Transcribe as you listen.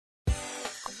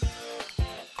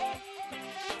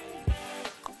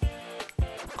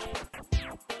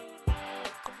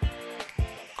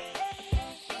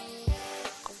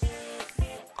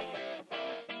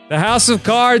The House of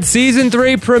Cards Season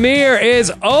 3 premiere is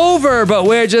over, but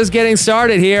we're just getting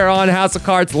started here on House of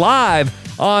Cards Live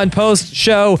on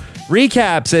post-show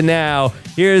recaps. And now,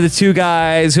 here are the two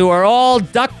guys who are all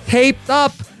duct-taped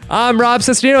up. I'm Rob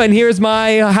Cesternino, and here's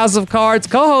my House of Cards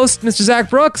co-host, Mr. Zach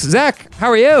Brooks. Zach, how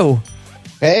are you?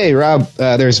 Hey, Rob.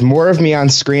 There's more of me on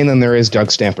screen than there is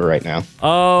Doug Stamper right now.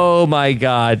 Oh, my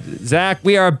God. Zach,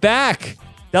 we are back.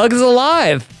 Doug is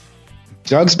alive.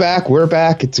 Doug's back. We're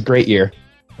back. It's a great year.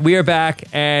 We are back,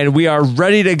 and we are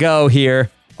ready to go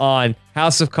here on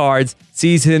House of Cards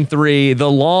Season 3. The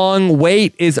long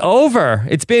wait is over.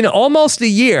 It's been almost a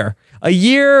year. A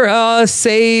year,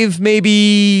 save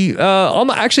maybe...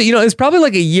 actually, it's probably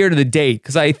like a year to the date,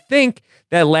 because I think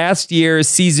that last year's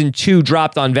Season 2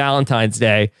 dropped on Valentine's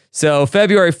Day. So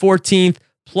February 14th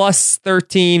plus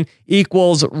 13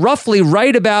 equals roughly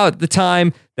right about the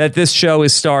time that this show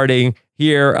is starting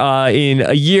here in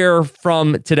a year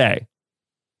from today.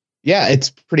 Yeah, it's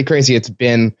pretty crazy. It's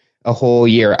been a whole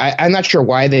year. I'm not sure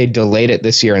why they delayed it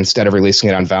this year instead of releasing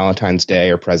it on Valentine's Day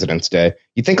or President's Day.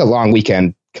 You'd think a long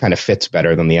weekend kind of fits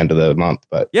better than the end of the month,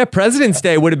 but yeah, President's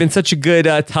Day would have been such a good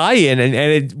tie-in,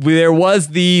 and there was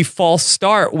the false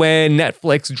start when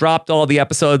Netflix dropped all the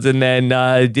episodes and then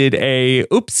did a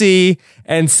oopsie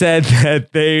and said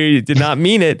that they did not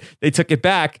mean it. They took it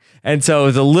back, and so it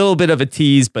was a little bit of a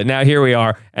tease, but now here we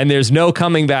are, and there's no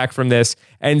coming back from this.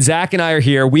 And Zach and I are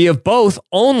here. We have both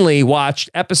only watched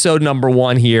episode number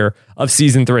 1 here of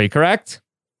Season 3, correct?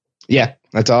 Yeah.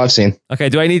 That's all I've seen. Okay,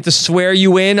 do I need to swear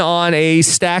you in on a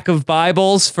stack of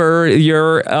Bibles for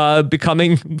your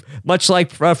becoming, much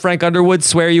like Frank Underwood,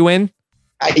 swear you in?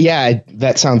 Yeah,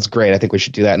 that sounds great. I think we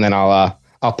should do that, and then I'll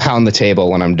pound the table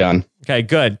when I'm done. Okay,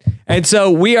 good. And so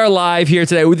we are live here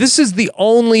today. This is the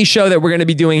only show that we're going to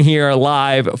be doing here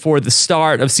live for the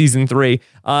start of Season 3.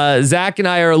 Zach and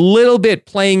I are a little bit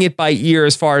playing it by ear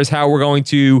as far as how we're going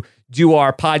to do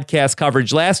our podcast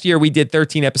coverage. Last year, we did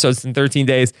 13 episodes in 13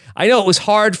 days. I know it was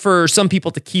hard for some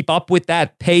people to keep up with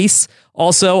that pace.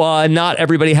 Also, not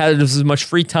everybody had as much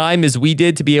free time as we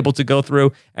did to be able to go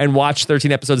through and watch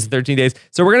 13 episodes in 13 days.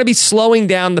 So we're going to be slowing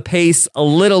down the pace a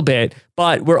little bit,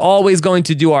 but we're always going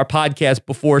to do our podcast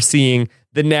before seeing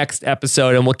the next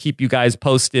episode, and we'll keep you guys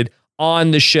posted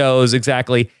on the shows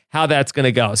exactly how that's going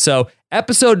to go. So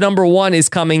episode number 1 is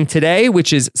coming today,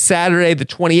 which is Saturday the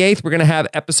 28th. We're going to have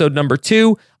episode number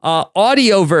 2,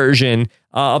 audio version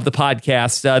of the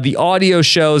podcast. The audio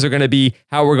shows are going to be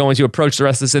how we're going to approach the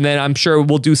rest of this. And then I'm sure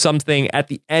we'll do something at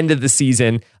the end of the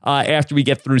season after we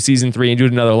get through Season 3 and do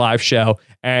another live show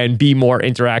and be more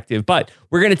interactive. But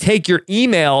we're going to take your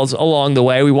emails along the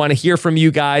way. We want to hear from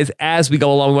you guys as we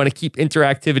go along. We want to keep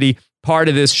interactivity part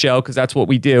of this show because that's what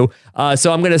we do.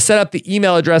 So I'm going to set up the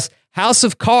email address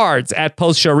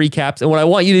houseofcards@postshow recaps. And what I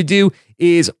want you to do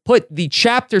is put the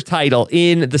chapter title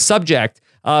in the subject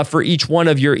for each one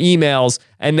of your emails.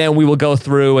 And then we will go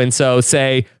through. And so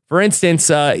say, for instance,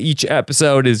 each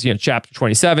episode is, chapter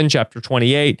 27, chapter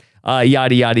 28,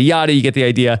 yada, yada, yada. You get the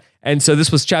idea. And so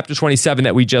this was chapter 27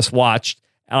 that we just watched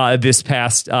this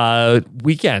past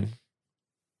weekend.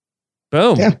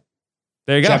 Boom. Yeah.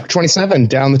 There you go. Chapter 27,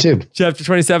 down the tube. Chapter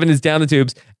 27 is down the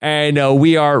tubes, and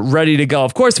we are ready to go.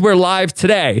 Of course, we're live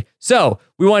today, so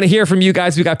we want to hear from you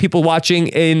guys. We got people watching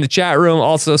in the chat room.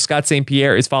 Also, Scott St.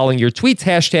 Pierre is following your tweets,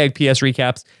 hashtag PS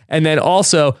Recaps, and then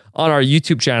also on our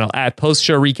YouTube channel at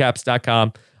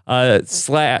postshowrecaps.com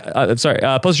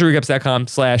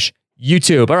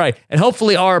postshowrecaps.com/YouTube. All right, and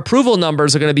hopefully our approval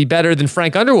numbers are going to be better than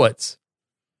Frank Underwood's.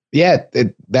 Yeah,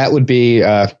 that would be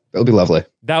lovely.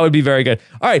 That would be very good.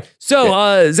 All right.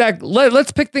 So, Zach,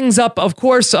 let's pick things up. Of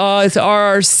course, it's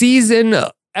our season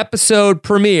episode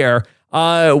premiere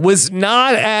was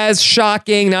not as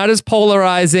shocking, not as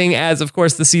polarizing as, of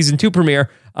course, the Season 2 premiere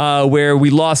where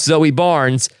we lost Zoe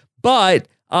Barnes. But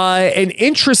an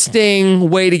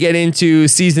interesting way to get into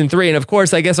Season 3. And, of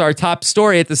course, I guess our top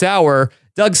story at this hour,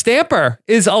 Doug Stamper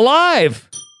is alive.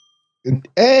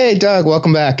 Hey, Doug,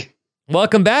 welcome back.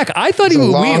 Welcome back. I thought he was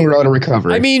a long road to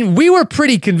recovery. I mean, we were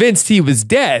pretty convinced he was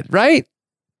dead, right?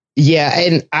 Yeah,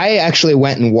 and I actually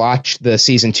went and watched the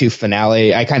Season 2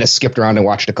 finale. I kind of skipped around and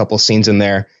watched a couple scenes in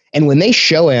there. And when they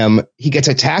show him, he gets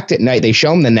attacked at night. They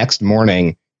show him the next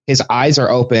morning. His eyes are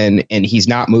open and he's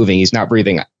not moving. He's not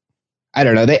breathing. I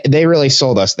don't know. They really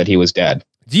sold us that he was dead.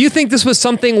 Do you think this was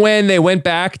something when they went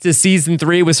back to Season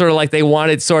 3 was sort of like they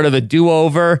wanted sort of a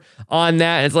do-over on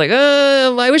that? And it's like,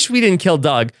 I wish we didn't kill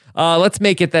Doug. Let's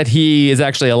make it that he is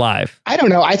actually alive. I don't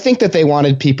know. I think that they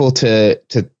wanted people to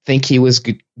think he was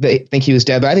dead,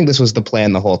 but I think this was the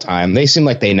plan the whole time. They seem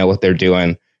like they know what they're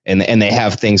doing and they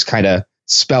have things kind of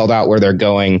spelled out where they're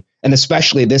going. And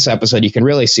especially this episode, you can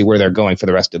really see where they're going for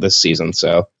the rest of this season.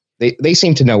 So they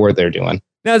seem to know what they're doing.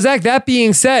 Now, Zach, that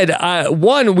being said,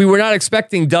 one, we were not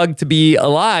expecting Doug to be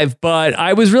alive, but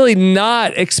I was really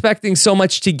not expecting so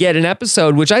much to get an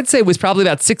episode, which I'd say was probably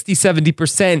about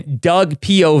 60-70% Doug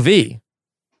POV.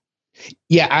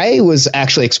 Yeah, I was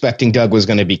actually expecting Doug was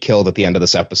going to be killed at the end of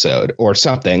this episode or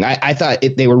something. I thought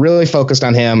they were really focused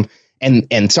on him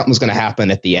and something was going to happen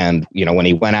at the end. You know, when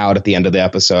he went out at the end of the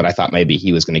episode, I thought maybe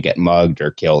he was going to get mugged or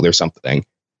killed or something.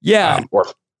 Yeah. Or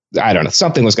I don't know.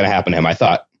 Something was going to happen to him, I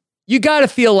thought. You got to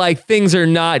feel like things are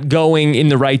not going in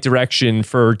the right direction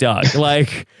for Doug.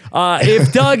 Like,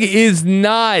 if Doug is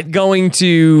not going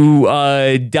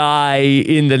to die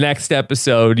in the next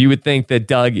episode, you would think that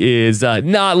Doug is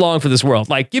not long for this world.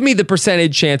 Like, give me the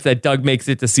percentage chance that Doug makes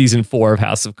it to season 4 of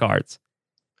House of Cards.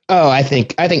 Oh, I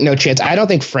think no chance. I don't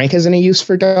think Frank has any use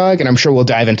for Doug, and I'm sure we'll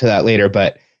dive into that later.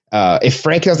 But if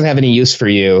Frank doesn't have any use for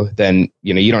you, then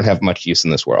you don't have much use in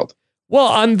this world. Well,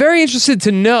 I'm very interested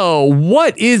to know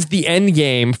what is the end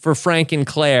game for Frank and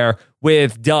Claire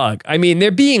with Doug. I mean,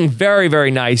 they're being very,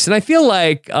 very nice. And I feel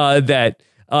like that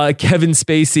Kevin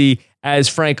Spacey as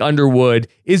Frank Underwood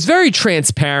is very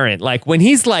transparent. Like when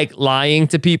he's like lying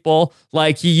to people,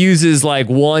 like he uses like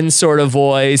one sort of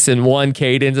voice and one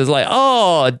cadence. It's like,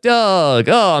 oh, Doug,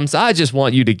 I just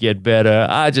want you to get better.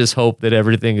 I just hope that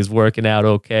everything is working out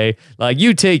okay. Like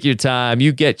you take your time,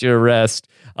 you get your rest.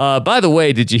 By the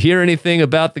way, did you hear anything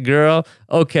about the girl?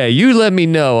 Okay, you let me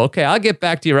know. Okay, I'll get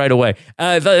back to you right away.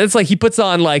 It's like he puts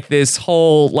on like this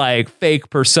whole like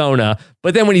fake persona,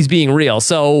 but then when he's being real.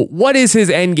 So what is his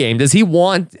end game? Does he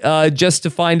want just to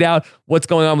find out what's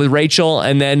going on with Rachel,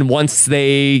 and then once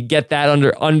they get that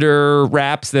under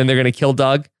wraps, then they're going to kill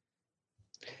Doug?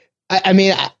 I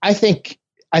mean, I think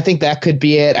that could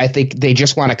be it. I think they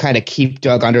just want to kind of keep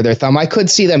Doug under their thumb. I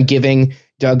could see them giving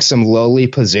Doug some lowly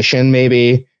position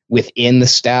maybe within the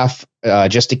staff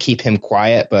just to keep him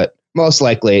quiet. But most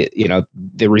likely,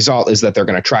 the result is that they're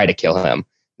going to try to kill him.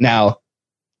 Now,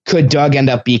 could Doug end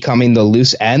up becoming the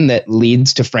loose end that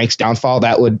leads to Frank's downfall?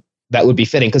 That would be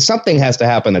fitting because something has to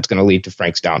happen that's going to lead to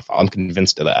Frank's downfall. I'm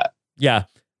convinced of that. Yeah.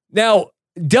 Now,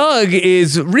 Doug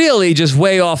is really just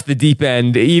way off the deep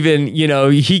end. Even,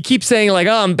 he keeps saying like,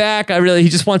 oh, I'm back. He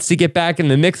just wants to get back in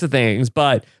the mix of things.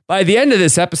 But by the end of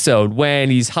this episode, when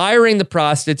he's hiring the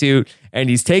prostitute and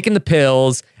he's taking the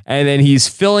pills and then he's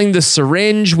filling the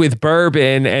syringe with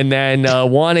bourbon and then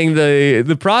wanting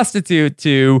the prostitute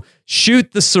to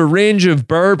shoot the syringe of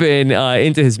bourbon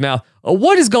into his mouth.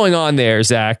 What is going on there,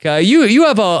 Zach? You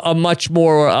have a much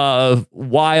more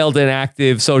wild and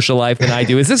active social life than I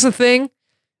do. Is this a thing?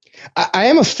 I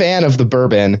am a fan of the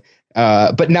bourbon,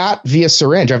 but not via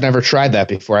syringe. I've never tried that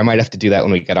before. I might have to do that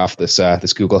when we get off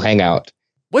this Google Hangout.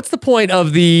 What's the point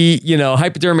of the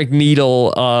hypodermic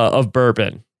needle of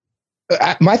bourbon?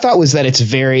 My thought was that it's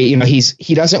very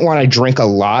he doesn't want to drink a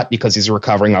lot because he's a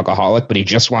recovering alcoholic, but he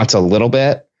just wants a little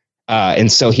bit,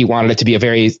 and so he wanted it to be a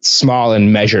very small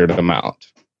and measured amount.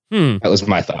 That was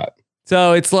my thought.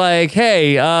 So it's like,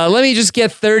 hey, let me just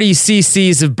get 30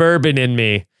 cc's of bourbon in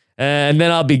me. And then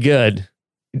I'll be good.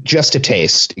 Just a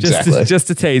taste. Exactly.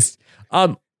 Just a taste.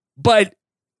 But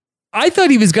I thought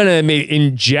he was going to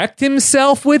inject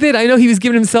himself with it. I know he was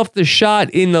giving himself the shot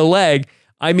in the leg.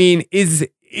 I mean, is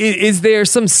there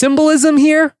some symbolism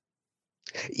here?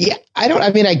 Yeah,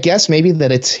 I guess maybe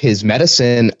that it's his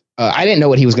medicine. I didn't know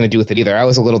what he was going to do with it either. I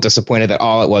was a little disappointed that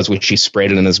all it was she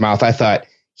sprayed it in his mouth. I thought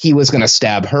he was going to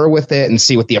stab her with it and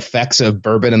see what the effects of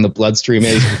bourbon in the bloodstream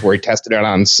is before he tested it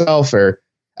on himself. Or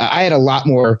I had a lot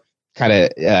more kind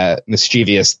of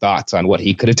mischievous thoughts on what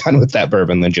he could have done with that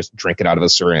bourbon than just drink it out of a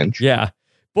syringe. Yeah.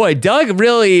 Boy, Doug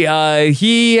really,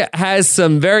 he has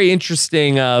some very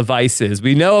interesting vices.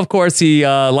 We know, of course, he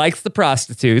likes the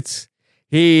prostitutes.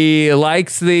 He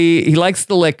likes the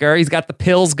liquor. He's got the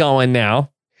pills going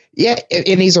now. Yeah,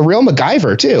 and he's a real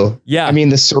MacGyver, too. Yeah. I mean,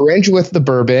 the syringe with the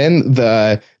bourbon,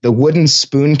 the wooden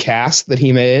spoon cast that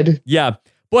he made. Yeah.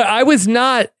 Boy, I was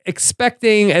not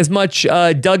expecting as much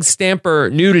Doug Stamper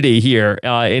nudity here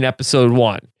in episode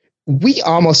 1. We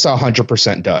almost saw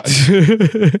 100%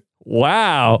 Doug.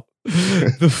 Wow.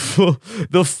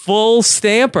 The full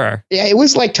Stamper. Yeah, it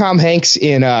was like Tom Hanks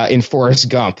in Forrest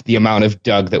Gump, the amount of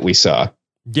Doug that we saw.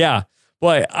 Yeah.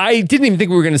 Boy, I didn't even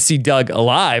think we were going to see Doug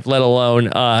alive, let alone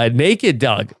naked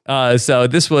Doug. So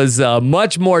this was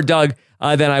much more Doug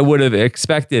than I would have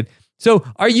expected. So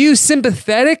are you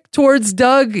sympathetic towards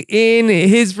Doug in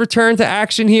his return to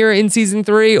action here in season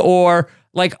 3? Or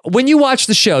like when you watch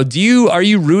the show, are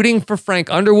you rooting for Frank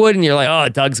Underwood and you're like, oh,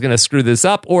 Doug's going to screw this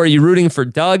up? Or are you rooting for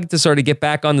Doug to sort of get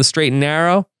back on the straight and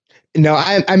narrow? No,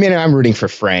 I'm rooting for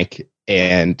Frank.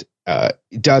 And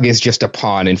Doug is just a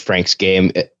pawn in Frank's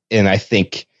game. And I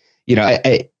think,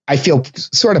 I feel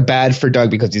sort of bad for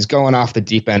Doug because he's going off the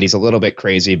deep end. He's a little bit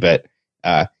crazy, but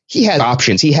he had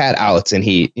options. He had outs, and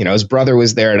his brother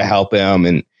was there to help him,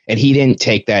 and he didn't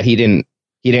take that. He didn't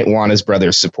want his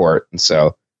brother's support. And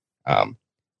so,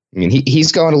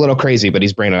 he's going a little crazy, but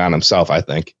he's bringing it on himself, I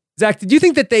think. Zach, did you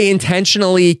think that they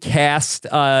intentionally cast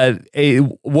a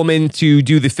woman to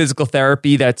do the physical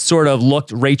therapy that sort of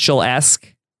looked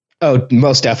Rachel-esque? Oh,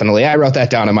 most definitely. I wrote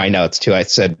that down in my notes too. I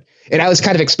said, and I was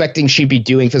kind of expecting she'd be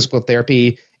doing physical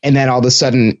therapy, and then all of a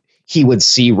sudden he would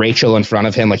see Rachel in front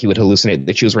of him, like he would hallucinate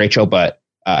that she was Rachel, but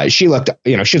she looked,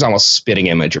 she was almost spitting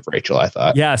image of Rachel, I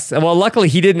thought. Yes. Well, luckily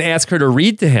he didn't ask her to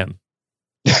read to him.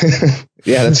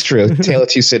 Yeah, that's true. Tale of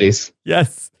Two Cities.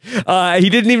 Yes. He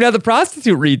didn't even have the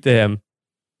prostitute read to him.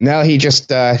 No, he just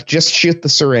shoot the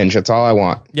syringe. That's all I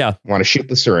want. Yeah. I want to shoot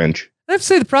the syringe. I have to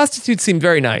say the prostitute seemed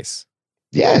very nice.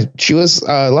 Yeah, she was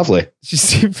lovely. She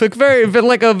seemed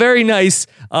like a very nice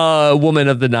woman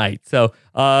of the night. So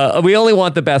we only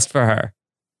want the best for her.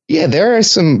 Yeah, there are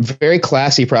some very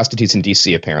classy prostitutes in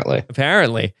DC,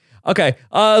 apparently. Okay,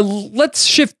 let's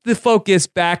shift the focus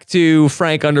back to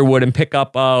Frank Underwood and pick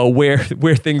up where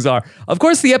things are. Of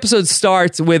course, the episode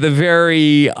starts with a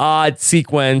very odd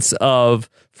sequence of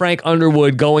Frank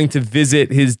Underwood going to visit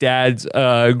his dad's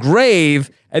grave,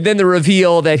 and then the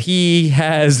reveal that he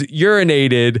has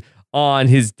urinated on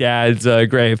his dad's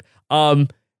grave. Don't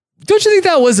you think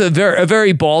that was a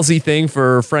very ballsy thing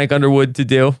for Frank Underwood to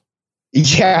do?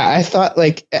 Yeah, I thought,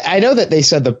 I know that they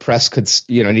said the press could,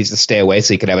 needs to stay away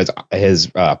so he could have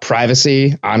his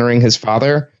privacy honoring his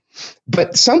father.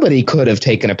 But somebody could have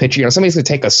taken a picture. Somebody's going to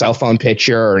take a cell phone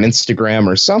picture or an Instagram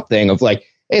or something of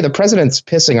hey, the president's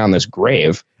pissing on this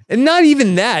grave. And not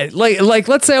even that.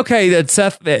 Let's say, okay, that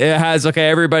Seth has,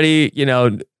 everybody,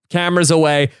 cameras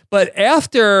away. But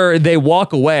after they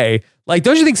walk away,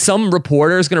 don't you think some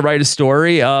reporter is going to write a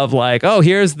story of oh,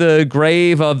 here's the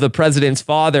grave of the president's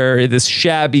father, this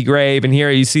shabby grave, and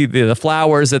here you see the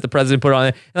flowers that the president put on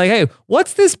it. And hey,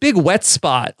 what's this big wet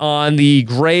spot on the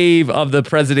grave of the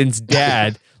president's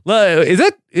dad? Is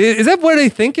that what I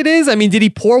think it is? I mean, did he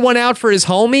pour one out for his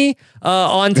homie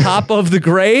on top of the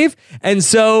grave? And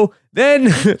so then,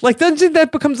 doesn't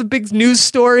that becomes a big news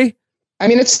story? I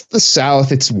mean, it's the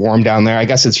South. It's warm down there. I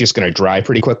guess it's just going to dry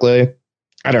pretty quickly.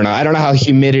 I don't know. I don't know how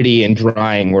humidity and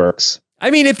drying works. I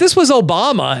mean, if this was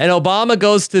Obama and Obama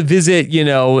goes to visit,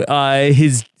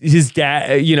 his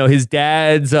dad, his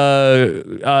dad's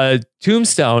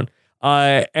tombstone.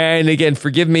 And again,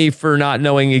 forgive me for not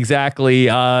knowing exactly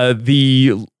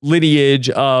the lineage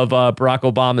of Barack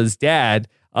Obama's dad.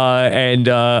 And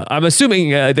I'm assuming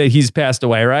that he's passed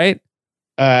away, right?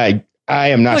 I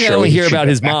am not sure. I only hear about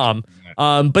his mom.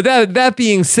 But that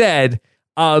being said,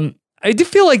 I do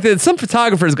feel like that some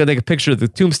photographer is going to take a picture of the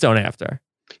tombstone after.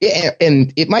 Yeah,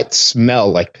 and it might smell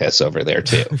like piss over there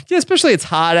too. Yeah, especially it's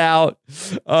hot out.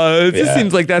 It just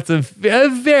seems like that's a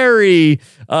very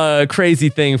crazy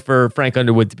thing for Frank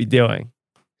Underwood to be doing.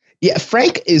 Yeah,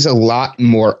 Frank is a lot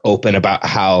more open about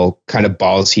how kind of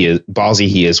ballsy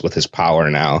he is with his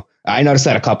power now. I noticed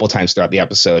that a couple times throughout the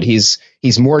episode. He's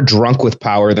more drunk with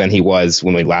power than he was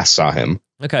when we last saw him.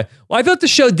 Okay. Well, I thought the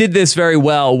show did this very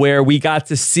well, where we got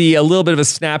to see a little bit of a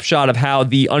snapshot of how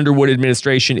the Underwood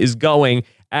administration is going,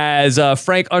 as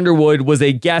Frank Underwood was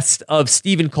a guest of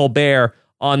Stephen Colbert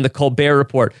on the Colbert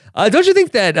Report. Don't you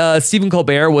think that Stephen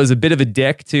Colbert was a bit of a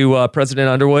dick to President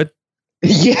Underwood?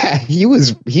 Yeah, he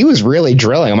was really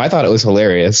drilling him. I thought it was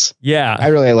hilarious. Yeah. I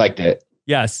really liked it.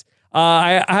 Yes.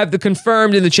 I have the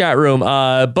confirmed in the chat room.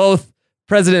 Both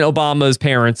President Obama's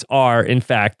parents are, in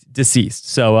fact, deceased.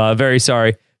 So very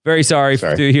sorry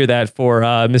to hear that for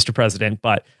Mr. President.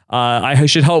 But I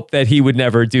should hope that he would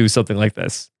never do something like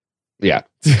this. Yeah,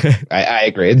 I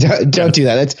agree. Don't do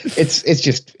that.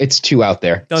 It's too out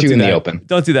there. Too in the open.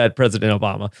 Don't do that, President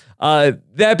Obama.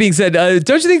 That being said,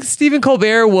 don't you think Stephen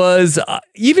Colbert was,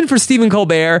 even for Stephen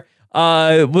Colbert,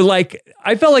 I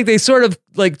felt like they sort of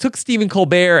took Stephen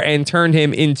Colbert and turned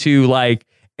him into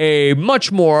a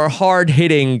much more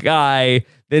hard-hitting guy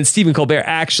than Stephen Colbert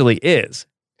actually is.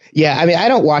 Yeah, I mean, I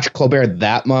don't watch Colbert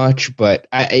that much, but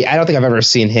I don't think I've ever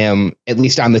seen him, at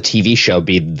least on the TV show,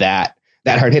 be that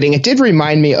hard-hitting. It did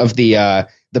remind me of the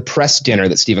press dinner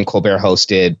that Stephen Colbert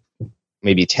hosted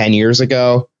maybe 10 years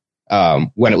ago,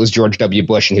 when it was George W.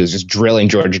 Bush and he was just drilling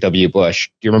George W. Bush.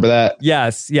 Do you remember that?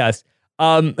 Yes.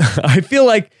 I feel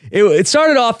like it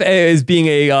started off as being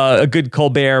a good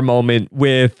Colbert moment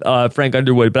with Frank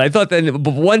Underwood, but I thought that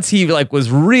once he was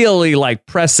really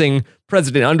pressing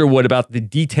President Underwood about the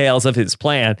details of his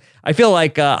plan, I feel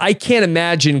like I can't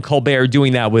imagine Colbert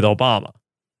doing that with Obama.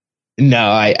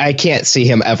 No, I can't see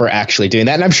him ever actually doing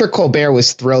that. And I'm sure Colbert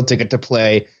was thrilled to get to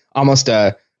play almost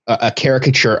a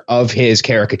caricature of his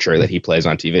caricature that he plays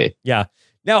on TV. Yeah.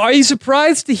 Now, are you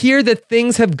surprised to hear that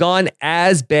things have gone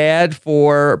as bad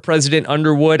for President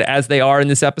Underwood as they are in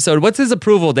this episode? What's his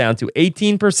approval down to?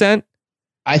 18%?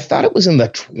 I thought it was in the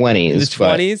 20s. In the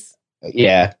 20s?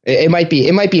 Yeah, it might be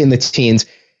in the teens.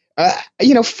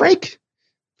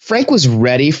 Frank was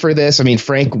ready for this. I mean,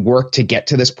 Frank worked to get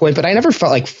to this point, but I never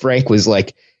felt like Frank was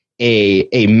like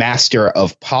a master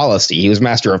of policy. He was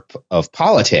master of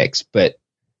politics, but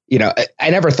I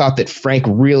never thought that Frank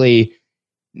really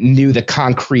knew the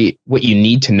concrete, what you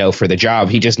need to know for the job.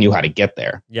 He just knew how to get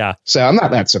there. Yeah. So I'm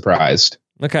not that surprised.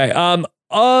 Okay.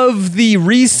 Of the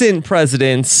recent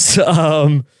presidents,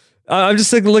 I'm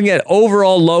just looking at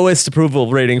overall lowest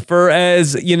approval rating for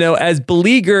as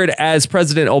beleaguered as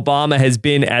President Obama has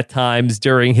been at times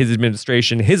during his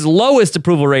administration. His lowest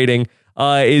approval rating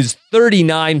is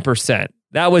 39%.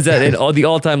 That was at the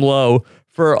all-time low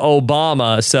for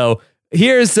Obama. So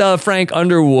here's Frank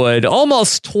Underwood,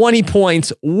 almost 20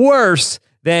 points worse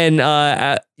than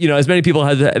as many people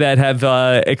that have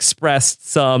expressed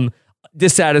some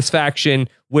dissatisfaction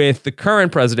with the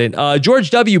current president. George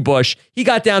W. Bush, he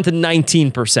got down to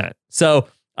 19%. So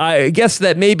I guess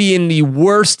that maybe in the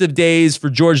worst of days for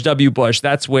George W. Bush,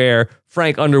 that's where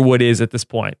Frank Underwood is at this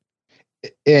point.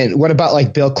 And what about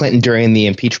like Bill Clinton during the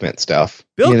impeachment stuff?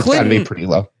 Clinton, it's got to be pretty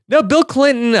low. No, Bill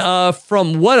Clinton,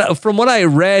 from what I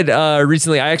read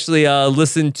recently, I actually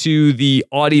listened to the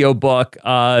audiobook,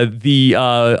 They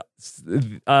Wear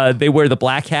the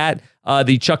Black Hat,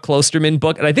 the Chuck Klosterman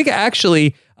book. And I think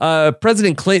actually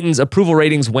President Clinton's approval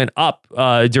ratings went up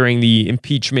during the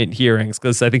impeachment hearings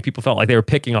because I think people felt like they were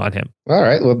picking on him. All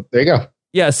right. Well, there you go.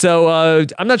 Yeah, so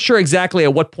I'm not sure exactly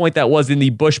at what point that was in the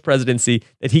Bush presidency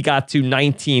that he got to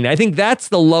 19. I think that's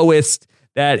the lowest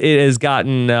that it has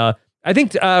gotten. I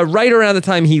think right around the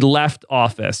time he left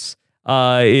office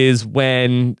is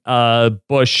when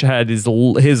Bush had his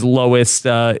lowest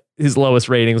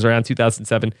ratings around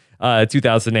 2007,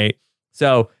 2008.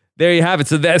 So there you have it.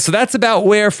 So that's about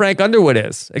where Frank Underwood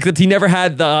is, except he never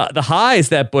had the highs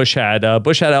that Bush had.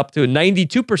 Bush had up to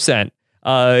 92%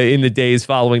 in the days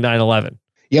following 9/11.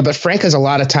 Yeah, but Frank has a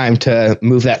lot of time to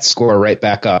move that score right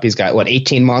back up. He's got,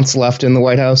 18 months left in the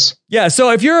White House? Yeah, so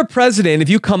if you're a president, if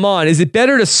you come on, is it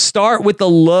better to start with the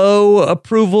low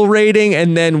approval rating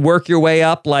and then work your way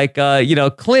up? Like,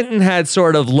 Clinton had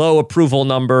sort of low approval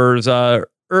numbers in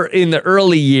the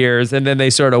early years, and then they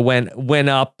sort of went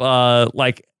up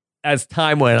as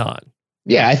time went on.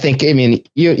 Yeah,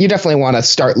 you definitely want to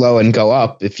start low and go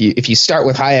up. If you start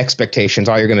with high expectations,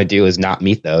 all you're going to do is not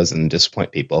meet those and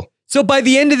disappoint people. So by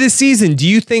the end of this season, do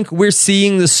you think we're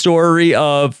seeing the story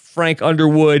of Frank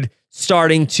Underwood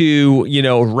starting to,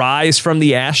 rise from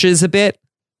the ashes a bit?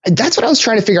 That's what I was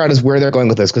trying to figure out is where they're going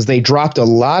with this, because they dropped a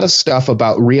lot of stuff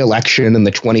about re-election in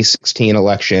the 2016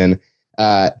 election.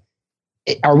 Are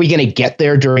we going to get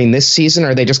there during this season? Or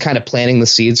are they just kind of planting the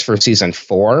seeds for season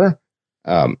 4?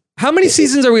 How many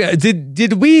seasons are we?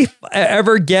 Did we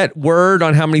ever get word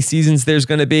on how many seasons there's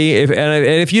going to be?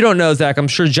 If you don't know, Zach, I'm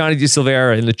sure Johnny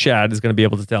DeSilvera in the chat is going to be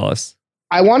able to tell us.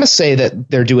 I want to say that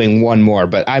they're doing one more,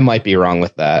 but I might be wrong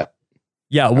with that.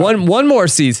 Yeah, one more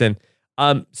season.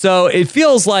 So it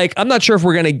feels like I'm not sure if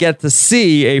we're going to get to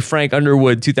see a Frank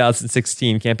Underwood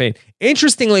 2016 campaign.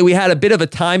 Interestingly, we had a bit of a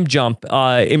time jump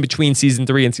in between season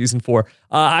 3 and season 4.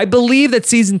 I believe that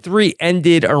season 3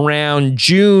 ended around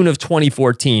June of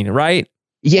 2014, right?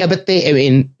 Yeah, but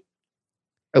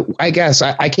I guess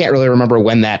I can't really remember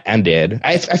when that ended.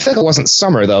 I feel like it wasn't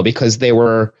summer though, because it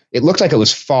looked like it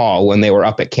was fall when they were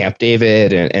up at Camp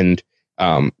David and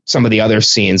some of the other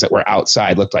scenes that were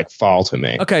outside looked like fall to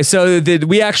me. Okay, so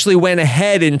we actually went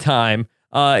ahead in time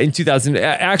in 2000.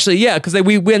 Actually, yeah, because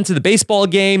we went to the baseball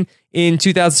game in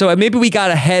 2000. So maybe we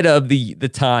got ahead of the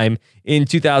time in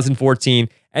 2014.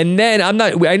 And then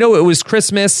I know it was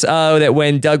Christmas that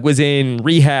when Doug was in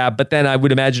rehab, but then I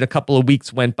would imagine a couple of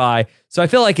weeks went by. So I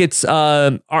feel like it's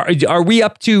are we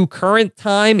up to current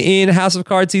time in House of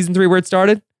Cards season 3 where it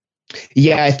started?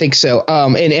 Yeah, I think so.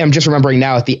 And I'm just remembering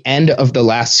now at the end of the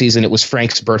last season, it was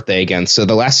Frank's birthday again. So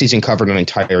the last season covered an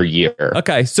entire year.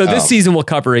 Okay, so this season will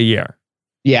cover a year.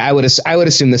 Yeah, I would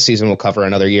assume this season will cover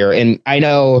another year. And I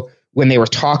know when they were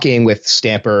talking with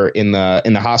Stamper in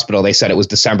the hospital, they said it was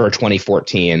December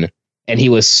 2014, and he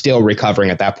was still recovering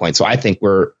at that point. So I think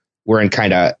we're in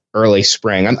kind of early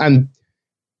spring.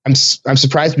 I'm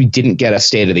surprised we didn't get a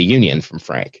State of the Union from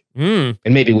Frank. And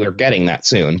maybe we're getting that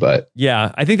soon, but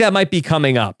yeah, I think that might be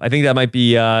coming up. I think that might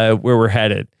be where we're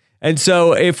headed. And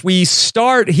so if we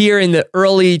start here in the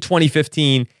early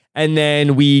 2015, and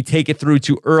then we take it through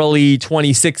to early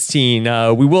 2016.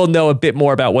 We will know a bit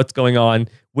more about what's going on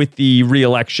with the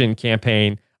re-election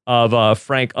campaign of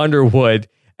Frank Underwood.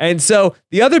 And so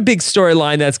the other big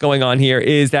storyline that's going on here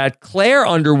is that Claire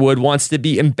Underwood wants to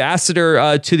be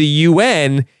ambassador to the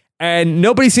UN, and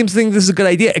nobody seems to think this is a good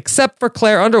idea except for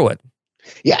Claire Underwood.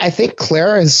 Yeah, I think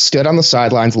Claire has stood on the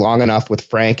sidelines long enough with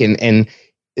Frank, and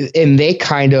they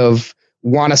kind of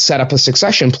want to set up a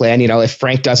succession plan. If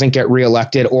Frank doesn't get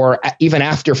reelected, or even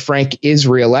after Frank is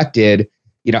reelected,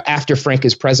 after Frank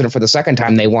is president for the second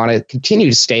time, they want to continue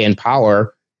to stay in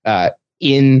power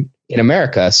in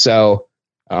America. So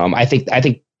I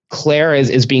think Claire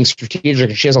is being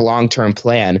strategic. She has a long-term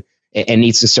plan and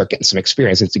needs to start getting some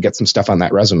experience and to get some stuff on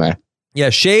that resume. Yeah,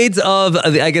 shades of,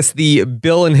 I guess, the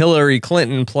Bill and Hillary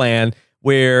Clinton plan,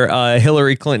 where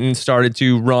Hillary Clinton started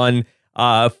to run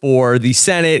for the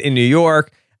Senate in New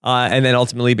York, and then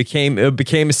ultimately became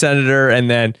a senator, and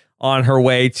then on her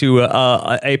way to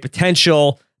a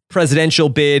potential presidential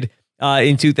bid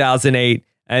in 2008.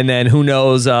 And then who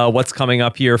knows what's coming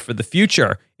up here for the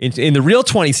future in the real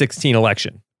 2016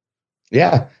 election.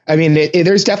 Yeah, I mean,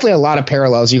 there's definitely a lot of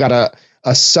parallels. You got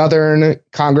a Southern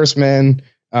congressman,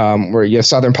 where you have a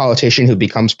Southern politician who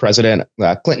becomes president.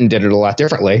 Clinton did it a lot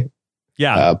differently.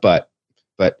 Yeah, but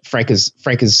Frank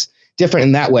is different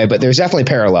in that way. But there's definitely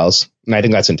parallels, and I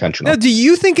think that's intentional. Now, do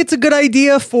you think it's a good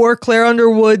idea for Claire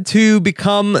Underwood to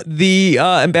become the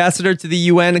ambassador to the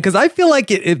UN? Because I feel like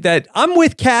that I'm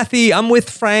with Kathy, I'm with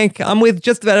Frank, I'm with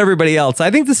just about everybody else.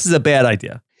 I think this is a bad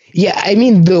idea. Yeah, I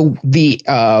mean,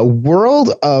 the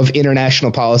world of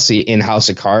international policy in House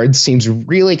of Cards seems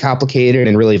really complicated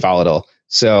and really volatile.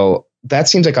 So that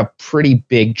seems like a pretty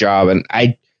big job. And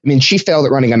I mean, she failed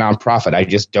at running a nonprofit. I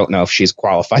just don't know if she's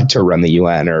qualified to run the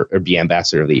UN or be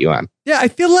ambassador of the UN. Yeah, I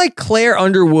feel like Claire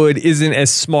Underwood isn't as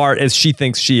smart as she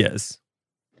thinks she is.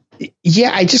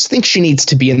 Yeah, I just think she needs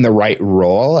to be in the right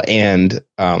role. And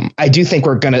I do think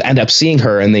we're going to end up seeing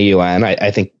her in the UN.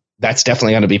 I think that's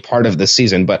definitely going to be part of this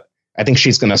season, but I think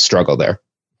she's going to struggle there.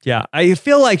 Yeah, I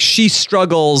feel like she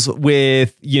struggles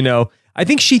with, I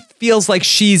think she feels like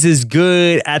she's as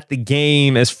good at the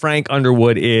game as Frank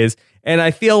Underwood is. And I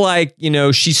feel like,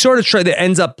 she sort of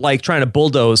ends up like trying to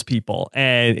bulldoze people,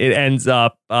 and it ends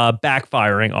up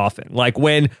backfiring often. Like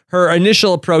when her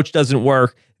initial approach doesn't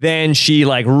work, then she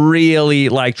like really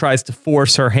like tries to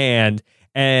force her hand.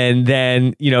 And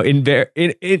then,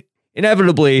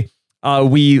 inevitably, that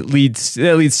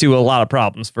leads to a lot of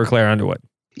problems for Claire Underwood.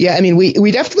 Yeah, I mean,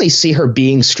 we definitely see her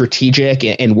being strategic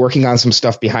and working on some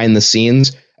stuff behind the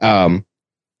scenes.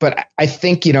 But I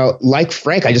think, like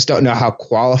Frank, I just don't know how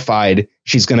qualified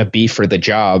she's going to be for the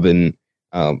job. And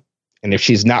if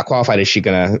she's not qualified, is she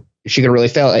going to really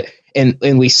fail?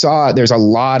 And we saw there's a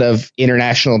lot of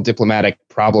international diplomatic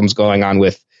problems going on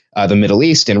with the Middle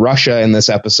East and Russia in this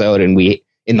episode. And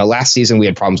in the last season, we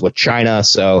had problems with China.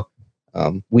 So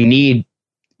we need,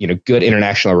 good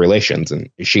international relations.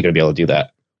 And is she going to be able to do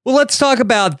that? Well, let's talk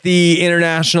about the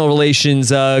international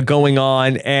relations going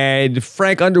on. And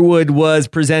Frank Underwood was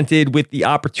presented with the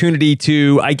opportunity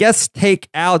to, I guess, take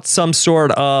out some sort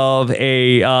of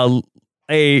a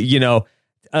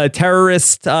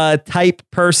terrorist type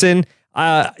person.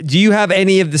 Do you have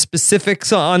any of the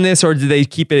specifics on this, or did they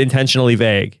keep it intentionally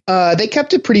vague? They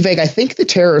kept it pretty vague. I think the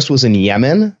terrorist was in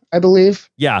Yemen, I believe.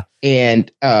 Yeah.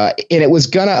 And it was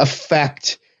going to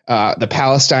affect the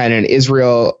Palestine and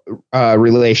Israel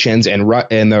relations,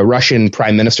 and the Russian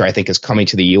prime minister, I think, is coming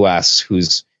to the U.S.,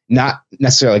 who's not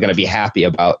necessarily going to be happy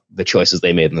about the choices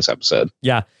they made in this episode.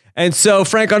 Yeah. And so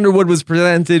Frank Underwood was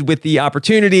presented with the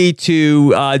opportunity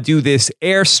to do this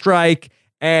airstrike,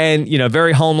 and,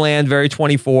 very Homeland, very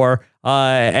 24.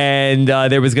 And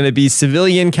there was going to be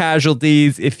civilian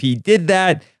casualties if he did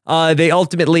that. They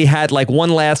ultimately had like one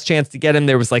last chance to get him.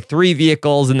 There was like 3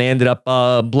 vehicles, and they ended up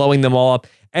blowing them all up.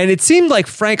 And it seemed like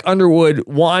Frank Underwood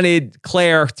wanted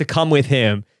Claire to come with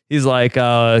him. He's like,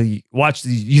 watch,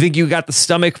 you think you got the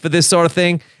stomach for this sort of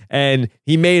thing? And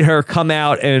he made her come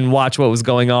out and watch what was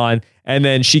going on. And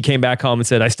then she came back home and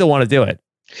said, I still want to do it.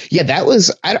 Yeah,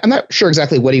 I'm not sure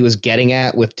exactly what he was getting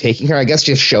at with taking her. I guess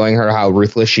just showing her how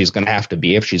ruthless she's going to have to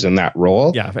be if she's in that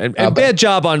role. Yeah, and bad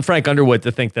job on Frank Underwood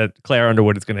to think that Claire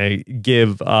Underwood is going to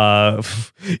give a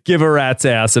rat's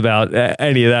ass about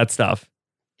any of that stuff.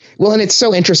 Well, and it's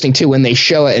so interesting, too, when they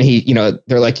show it and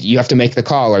they're like, you have to make the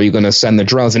call. Are you going to send the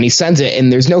drones? And he sends it,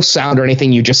 and there's no sound or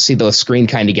anything. You just see the screen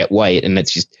kind of get white, and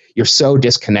it's just, you're so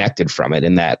disconnected from it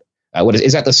in that. What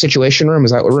is that the Situation Room?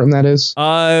 Is that what room that is?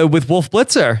 With Wolf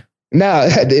Blitzer. No,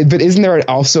 but isn't there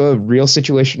also a real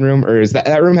Situation Room, or is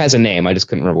that room has a name? I just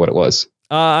couldn't remember what it was.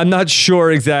 I'm not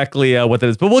sure exactly what that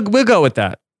is, but we'll go with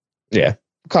that. Yeah.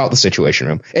 Call it the Situation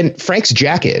Room. And Frank's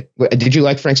jacket. Did you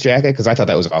like Frank's jacket? Because I thought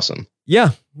that was awesome. Yeah,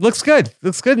 looks good.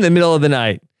 Looks good in the middle of the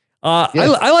night. Yeah.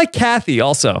 I like Kathy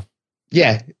also.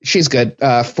 Yeah, she's good.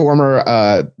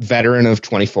 Former veteran of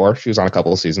 24. She was on a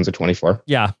couple of seasons of 24.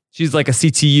 Yeah, she's like a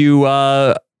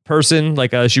CTU person.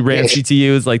 Like she ran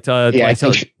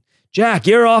CTUs. Jack,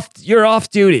 you're off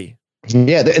duty.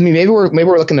 Yeah, I mean, maybe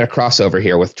we're looking at a crossover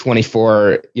here with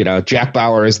 24. You know, Jack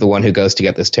Bauer is the one who goes to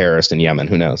get this terrorist in Yemen.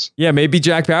 Who knows? Yeah, maybe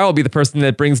Jack Bauer will be the person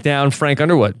that brings down Frank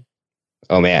Underwood.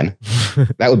 Oh man,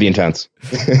 that would be intense.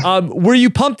 Were you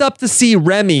pumped up to see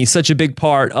Remy such a big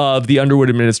part of the Underwood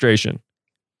administration?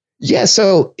 Yeah.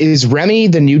 So is Remy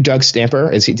the new Doug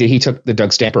Stamper? Did he took the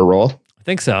Doug Stamper role? I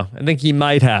think so. I think he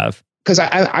might have. Because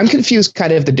I'm confused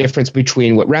kind of the difference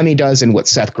between what Remy does and what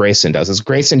Seth Grayson does. Is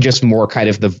Grayson just more kind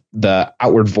of the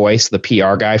outward voice, the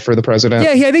PR guy for the president?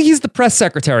 Yeah, I think he's the press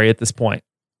secretary at this point.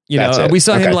 We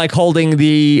saw him like holding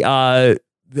the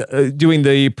doing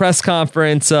the press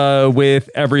conference with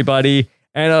everybody.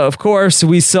 And of course,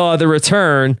 we saw the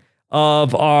return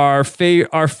of our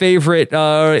favorite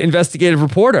investigative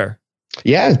reporter.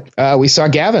 Yeah, we saw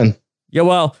Gavin. Yeah,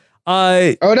 well,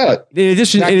 in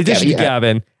addition to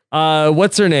Gavin,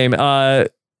 what's her name?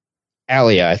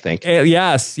 Alia, I think.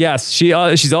 Yes.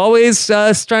 She's always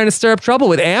trying to stir up trouble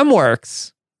with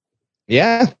AmWorks.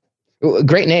 Yeah,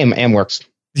 great name, AmWorks.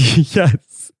 Yes.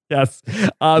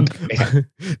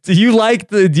 Do you like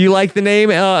the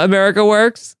name America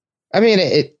Works? I mean,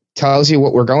 it tells you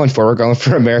what we're going for. We're going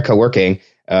for America Working.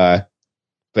 But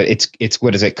it's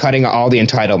what is it? Cutting all the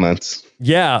entitlements.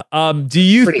 Yeah. Do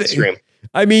you pretty extreme?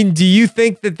 I mean, do you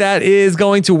think that is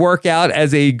going to work out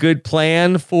as a good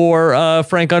plan for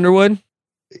Frank Underwood?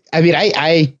 I mean,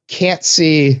 I can't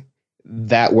see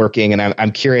that working, and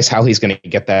I'm curious how he's going to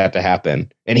get that to happen.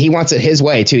 And he wants it his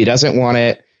way too. He doesn't want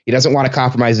it. He doesn't want to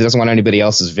compromise. He doesn't want anybody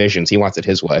else's visions. He wants it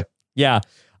his way. Yeah.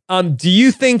 Do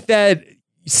you think that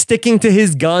sticking to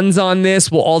his guns on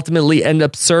this will ultimately end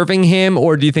up serving him,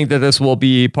 or do you think that this will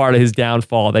be part of his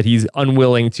downfall, that he's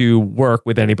unwilling to work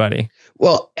with anybody?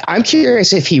 Well, I'm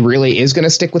curious if he really is going to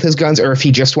stick with his guns, or if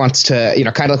he just wants to,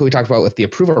 kind of like what we talked about with the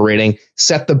approval rating,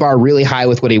 set the bar really high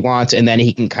with what he wants, and then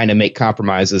he can kind of make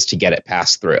compromises to get it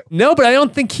passed through. No, but I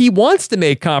don't think he wants to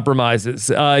make compromises.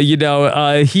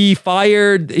 He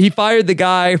fired the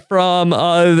guy from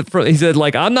he said,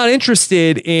 like, I'm not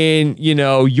interested in,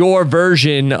 your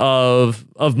version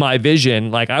of my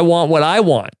vision. Like, I want what I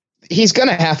want. He's going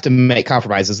to have to make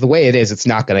compromises. The way it is, it's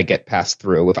not going to get passed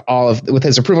through with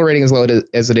his approval rating as low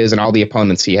as it is and all the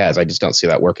opponents he has. I just don't see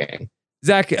that working.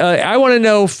 Zach, I want to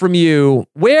know from you,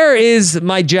 where is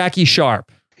my Jackie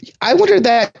Sharp? I wondered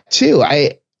that too.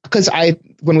 Because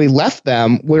when we left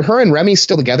them, were her and Remy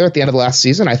still together at the end of the last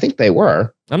season? I think they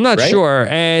were. I'm not sure.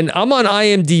 And I'm on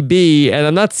IMDb and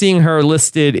I'm not seeing her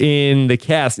listed in the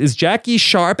cast. Is Jackie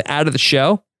Sharp out of the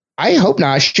show? I hope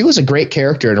not. She was a great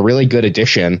character and a really good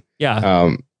addition.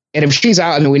 Yeah. And if she's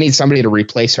out, we need somebody to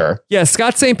replace her. Yeah,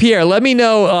 Scott St. Pierre, let me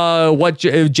know what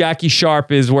Jackie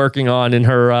Sharp is working on in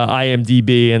her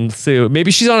IMDb, and so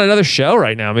maybe she's on another show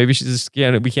right now. Maybe she's just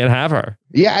we can't have her.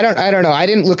 Yeah, I don't know. I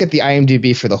didn't look at the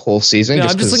IMDb for the whole season. No,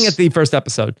 I'm just looking at the first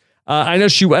episode. I know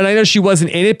she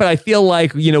wasn't in it, but I feel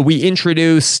like we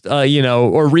introduced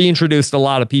or reintroduced a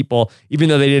lot of people, even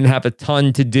though they didn't have a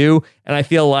ton to do. And I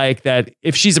feel like that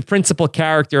if she's a principal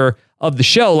character of the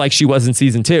show, like she was in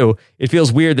season 2, it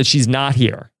feels weird that she's not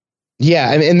here.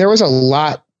 Yeah, and there was a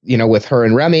lot, with her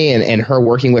and Remy and her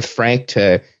working with Frank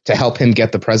to help him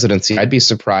get the presidency. I'd be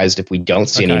surprised if we don't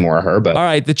see any more of her. But all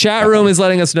right, the chat room is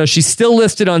letting us know she's still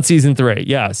listed on season 3.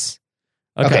 Yes.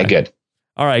 Okay, good.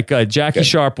 All right, good. Jackie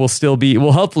Sharp will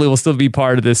hopefully still be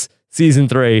part of this season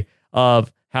 3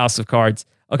 of House of Cards.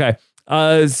 Okay.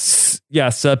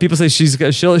 Yes. People say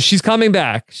she's coming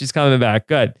back. She's coming back.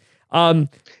 Good.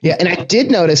 Yeah, and I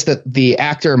did notice that the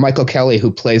actor Michael Kelly,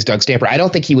 who plays Doug Stamper, I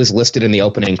don't think he was listed in the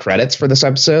opening credits for this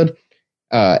episode.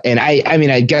 And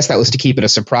I guess that was to keep it a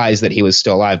surprise that he was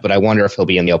still alive, but I wonder if he'll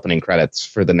be in the opening credits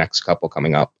for the next couple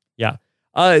coming up. Yeah.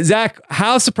 Zach,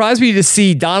 how surprised were you to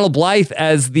see Donald Blythe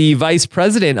as the vice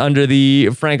president under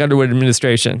the Frank Underwood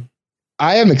administration?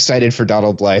 I am excited for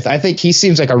Donald Blythe. I think he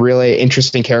seems like a really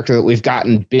interesting character that we've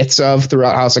gotten bits of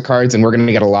throughout House of Cards, and we're going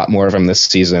to get a lot more of him this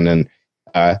season. And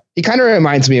he kind of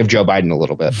reminds me of Joe Biden a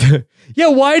little bit. Yeah,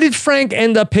 why did Frank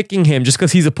end up picking him? Just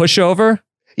because he's a pushover?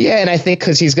 Yeah, and I think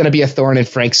because he's going to be a thorn in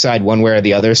Frank's side one way or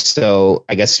the other. So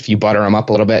I guess if you butter him up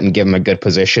a little bit and give him a good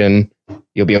position,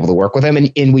 you'll be able to work with him.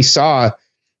 And we saw,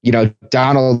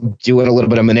 Donald doing a little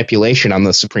bit of manipulation on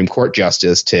the Supreme Court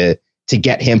justice to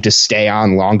get him to stay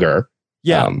on longer.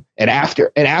 Yeah. And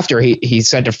after he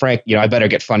said to Frank, I better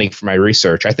get funding for my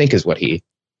research, I think is what he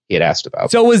had asked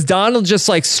about. So was Donald just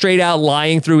like straight out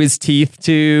lying through his teeth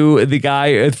to the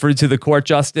guy to the court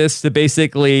justice to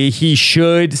basically he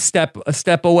should step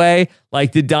away?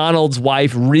 Like, did Donald's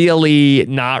wife really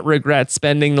not regret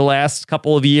spending the last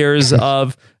couple of years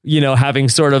of, having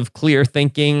sort of clear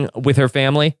thinking with her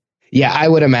family? Yeah, I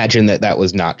would imagine that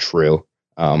was not true.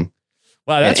 Wow,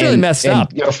 that's really messed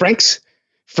up.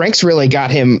 Frank's really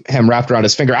got him wrapped around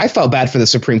his finger. I felt bad for the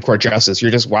Supreme Court justice.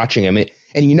 You're just watching him, and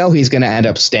he's going to end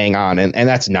up staying on, and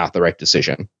that's not the right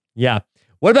decision. Yeah.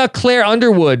 What about Claire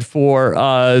Underwood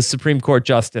for Supreme Court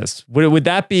justice? Would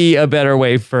that be a better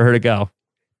way for her to go?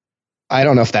 I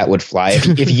don't know if that would fly.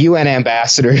 If UN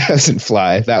ambassador doesn't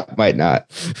fly, that might not.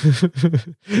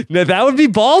 No, that would be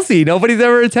ballsy. Nobody's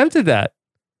ever attempted that.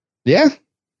 Yeah.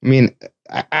 I mean,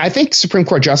 I think Supreme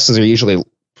Court justices are usually a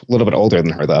little bit older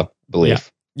than her, though, I believe.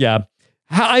 Yeah.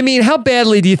 How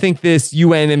badly do you think this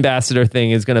UN ambassador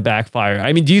thing is going to backfire?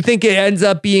 I mean, do you think it ends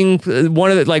up being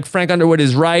one of the, like, Frank Underwood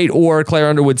is right, or Claire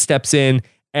Underwood steps in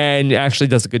and actually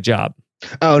does a good job?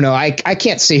 Oh, no, I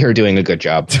can't see her doing a good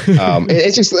job.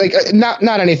 It's just like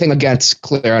not anything against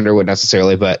Claire Underwood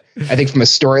necessarily, but I think from a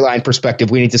storyline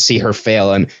perspective, we need to see her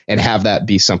fail and have that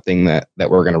be something that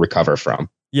we're going to recover from.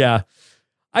 Yeah.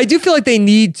 I do feel like they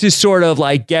need to sort of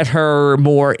like get her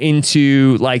more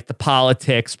into like the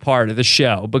politics part of the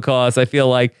show, because I feel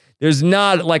like there's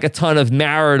not like a ton of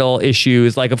marital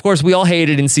issues. Like, of course, we all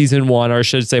hated in season 1, or I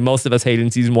should say most of us hated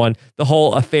in season 1, the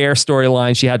whole affair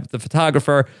storyline she had with the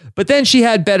photographer. But then she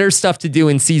had better stuff to do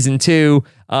in season 2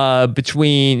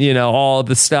 between, all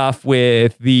the stuff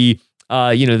with the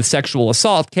the sexual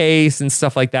assault case and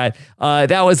stuff like that.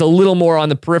 That was a little more on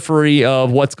the periphery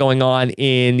of what's going on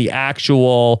in the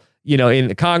actual, in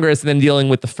the Congress, and then dealing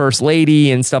with the first lady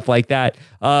and stuff like that.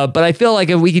 But I feel like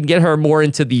if we could get her more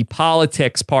into the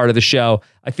politics part of the show,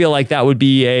 I feel like that would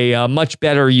be a much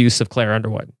better use of Claire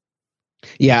Underwood.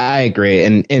 Yeah, I agree.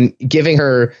 And giving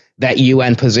her that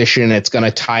UN position, it's going to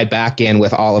tie back in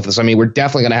with all of this. I mean, we're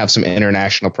definitely going to have some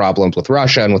international problems with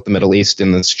Russia and with the Middle East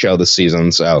in this show this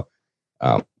season. So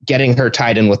getting her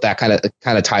tied in with that kind of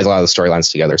ties a lot of the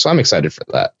storylines together. So I'm excited for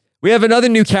that. We have another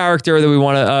new character that we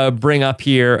want to bring up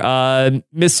here,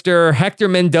 Mr. Hector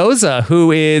Mendoza,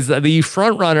 who is the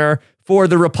front runner for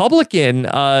the Republican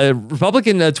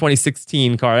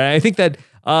 2016 card. And I think that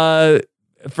I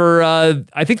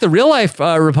think the real life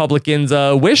Republicans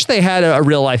wish they had a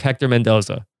real life Hector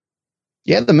Mendoza.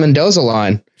 Yeah, the Mendoza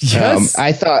line. Yes.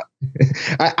 I thought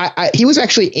he was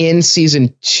actually in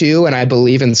season 2, and I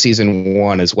believe in season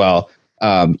 1 as well.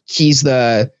 He's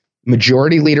the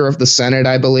majority leader of the Senate,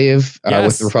 I believe,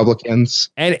 with the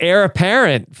Republicans. And heir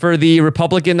apparent for the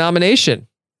Republican nomination.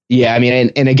 Yeah, I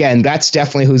mean, and again, that's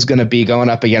definitely who's going to be going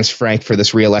up against Frank for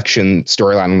this re-election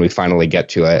storyline when we finally get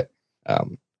to it.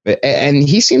 And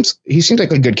he seems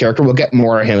like a good character. We'll get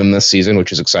more of him this season,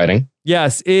 which is exciting.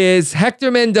 Yes. Is Hector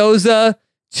Mendoza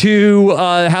to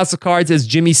House of Cards as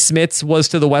Jimmy Smits was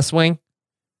to the West Wing?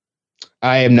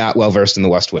 I am not well versed in the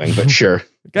West Wing, but sure.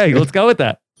 Okay, let's go with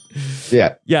that.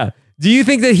 Yeah. Yeah. Do you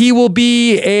think that he will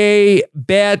be a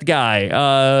bad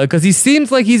guy? Because he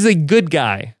seems like he's a good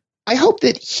guy. I hope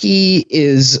that he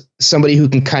is somebody who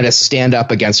can kind of stand up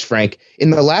against Frank.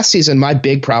 In the last season, my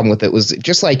big problem with it was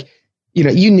just like,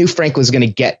 you knew Frank was going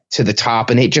to get to the top,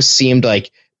 and it just seemed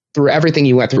like through everything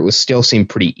he went through, it still seemed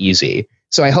pretty easy.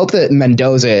 So I hope that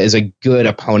Mendoza is a good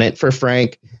opponent for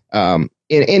Frank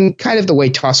in kind of the way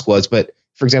Tusk was. But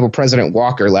for example, President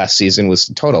Walker last season was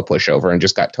a total pushover and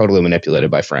just got totally manipulated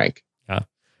by Frank. Yeah.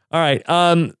 All right.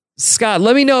 Scott,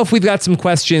 let me know if we've got some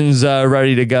questions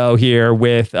ready to go here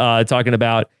with talking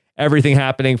about everything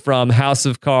happening from House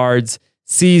of Cards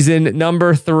season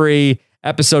number 3.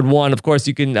 Episode 1. Of course,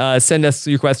 you can send us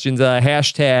your questions,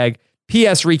 hashtag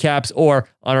PS Recaps, or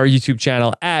on our YouTube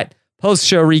channel at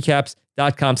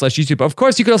postshowrecaps.com/YouTube. Of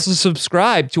course, you can also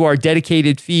subscribe to our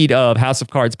dedicated feed of House of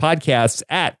Cards podcasts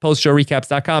at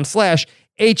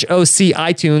postshowrecaps.com/HOC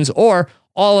iTunes, or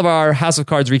all of our House of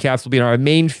Cards recaps will be in our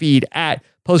main feed at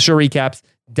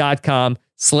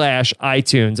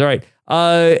postshowrecaps.com/iTunes. All right.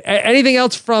 Anything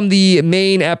else from the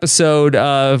main episode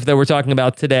that we're talking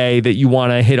about today that you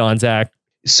want to hit on, Zach?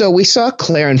 So we saw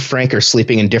Claire and Frank are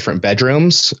sleeping in different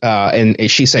bedrooms, and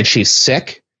she said she's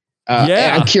sick.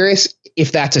 I'm curious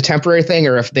if that's a temporary thing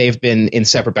or if they've been in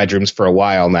separate bedrooms for a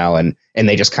while now, and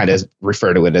they just kind of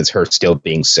refer to it as her still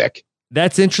being sick.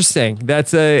 That's interesting.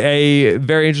 That's a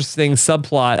very interesting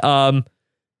subplot.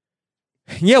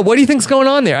 Yeah, what do you think's going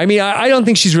on there? I mean, I don't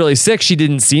think she's really sick. She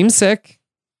didn't seem sick.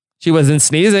 She wasn't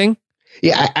sneezing.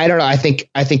 Yeah, I don't know. I think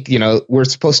we're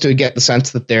supposed to get the sense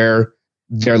that they're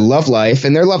their love life,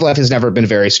 and their love life has never been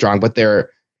very strong, but their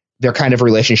kind of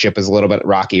relationship is a little bit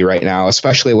rocky right now,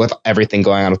 especially with everything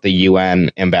going on with the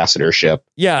UN ambassadorship.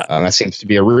 Yeah. That seems to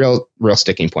be a real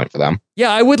sticking point for them.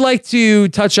 Yeah, I would like to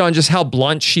touch on just how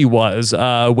blunt she was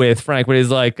with Frank when he's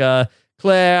like,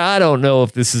 Claire, I don't know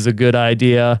if this is a good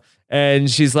idea.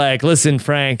 And she's like, listen,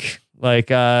 Frank,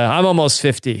 like, I'm almost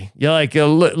 50. You're like,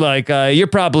 you're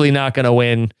probably not going to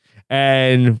win.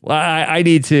 And I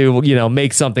need to,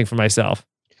 make something for myself.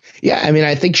 Yeah, I mean,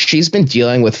 I think she's been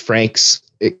dealing with Frank's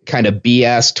kind of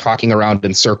BS talking around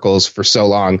in circles for so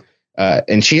long.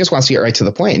 And she just wants to get right to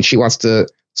the point, and she wants to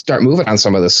start moving on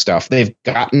some of this stuff. They've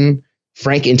gotten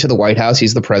Frank into the White House.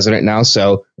 He's the president now.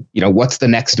 So, what's the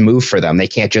next move for them? They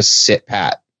can't just sit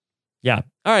pat. Yeah.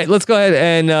 All right, let's go ahead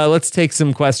and let's take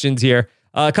some questions here.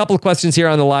 A couple of questions here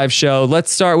on the live show.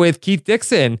 Let's start with Keith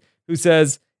Dixon, who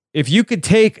says, if you could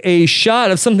take a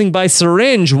shot of something by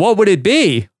syringe, what would it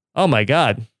be? Oh, my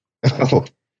God.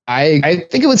 I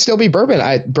think it would still be bourbon.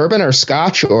 Bourbon or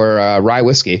scotch or rye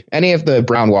whiskey. Any of the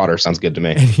brown water sounds good to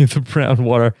me. Any of the brown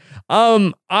water.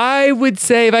 I would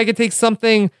say if I could take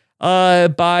something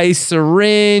by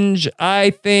syringe,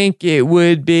 I think it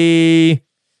would be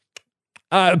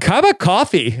how about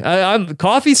coffee?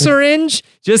 Coffee syringe.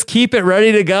 Just keep it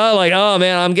ready to go. Like, oh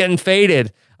man, I'm getting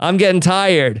faded. I'm getting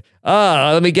tired.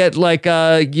 Let me get 40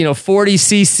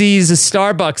 cc's of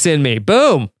Starbucks in me.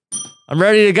 Boom. I'm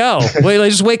ready to go. Wait,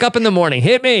 just wake up in the morning.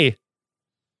 Hit me.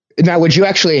 Now, would you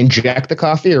actually inject the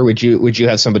coffee, or would you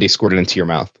have somebody squirt it into your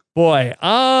mouth? Boy,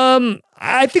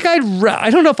 I think I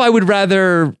don't know if I would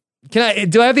rather. Do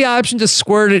I have the option to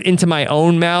squirt it into my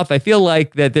own mouth? I feel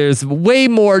like that there's way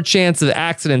more chance of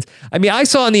accidents. I mean, I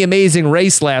saw in The Amazing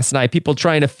Race last night people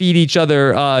trying to feed each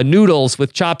other noodles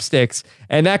with chopsticks,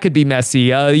 and that could be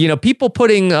messy. People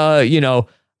putting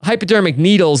hypodermic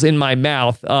needles in my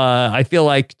mouth, I feel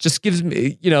like just gives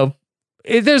me,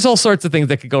 there's all sorts of things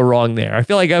that could go wrong there. I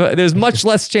feel like there's much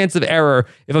less chance of error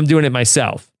if I'm doing it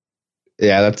myself.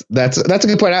 Yeah, that's a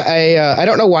good point. I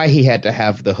don't know why he had to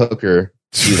have the hooker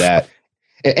do that.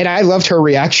 And I loved her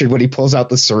reaction when he pulls out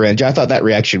the syringe. I thought that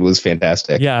reaction was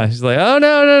fantastic. Yeah, she's like, oh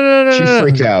no. She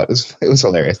freaked out. It was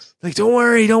hilarious. Like, don't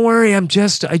worry.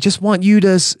 I just want you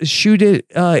to shoot it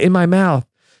in my mouth.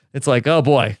 It's like, oh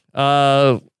boy.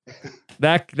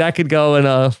 That could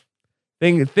go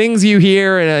in things you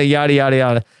hear and yada yada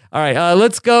yada. All right,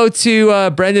 let's go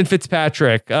to Brendan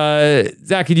Fitzpatrick.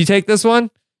 Zach, could you take this one?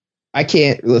 I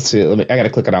can't. Let's see. I got to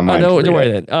click it on mine. No, don't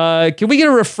worry then. Can we get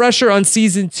a refresher on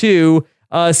season 2?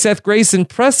 Seth Grayson,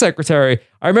 press secretary.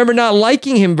 I remember not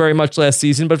liking him very much last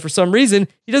season, but for some reason,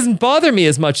 he doesn't bother me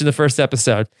as much in the first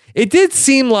episode. It did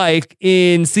seem like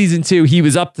in season 2 he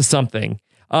was up to something.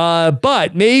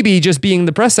 But maybe just being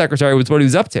the press secretary was what he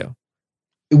was up to.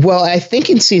 Well, I think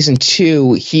in season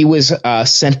 2, he was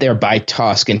sent there by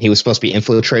Tusk, and he was supposed to be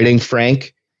infiltrating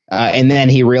Frank. And then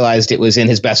he realized it was in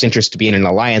his best interest to be in an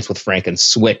alliance with Frank and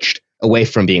switched away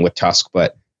from being with Tusk.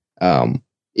 But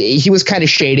he was kind of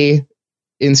shady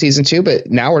in season 2. But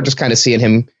now we're just kind of seeing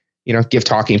him, give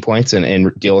talking points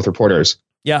and deal with reporters.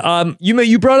 Yeah.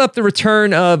 You brought up the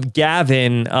return of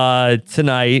Gavin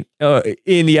tonight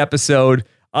in the episode.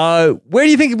 Where do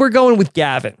you think we're going with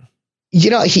Gavin?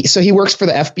 He works for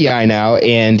the FBI now,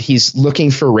 and he's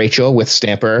looking for Rachel with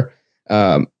Stamper.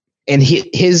 And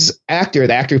his actor,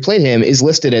 the actor who played him, is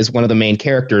listed as one of the main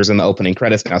characters in the opening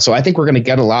credits now. So I think we're going to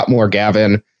get a lot more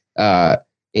Gavin, whether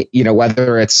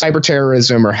it's cyber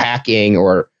terrorism or hacking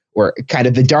or kind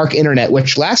of the dark internet,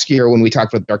 which last year when we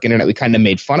talked about the dark internet, we kind of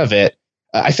made fun of it.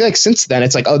 I feel like since then,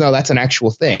 it's like, oh, no, that's an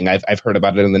actual thing. I've heard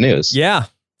about it in the news. Yeah.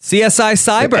 CSI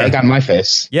Cyber. Egg on my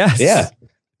face. Yes. Yeah.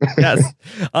 Yes.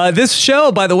 This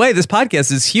show, by the way, this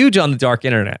podcast is huge on the dark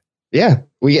internet. Yeah.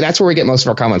 That's where we get most of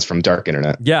our comments from, dark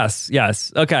internet. Yes.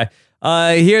 Okay.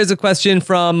 Here's a question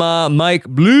from Mike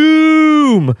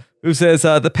Bloom, who says,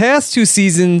 the past 2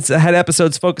 seasons had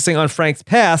episodes focusing on Frank's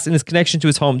past and his connection to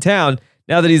his hometown.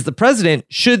 Now that he's the president,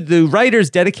 should the writers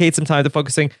dedicate some time to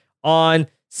focusing on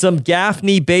some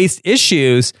Gaffney-based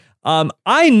issues?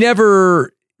 I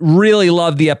never really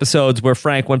loved the episodes where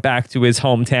Frank went back to his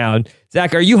hometown.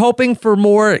 Zach, are you hoping for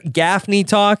more Gaffney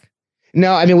talk?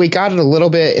 No, I mean, we got it a little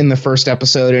bit in the first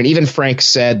episode, and even Frank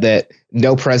said that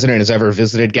no president has ever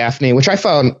visited Gaffney, which I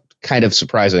found kind of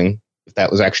surprising if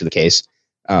that was actually the case.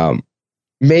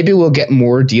 Maybe we'll get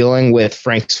more dealing with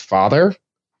Frank's father.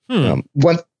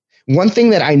 One thing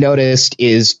that I noticed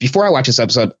is before I watched this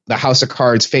episode, the House of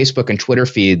Cards Facebook and Twitter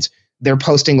feeds, they're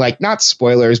posting not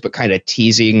spoilers, but kind of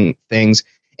teasing things.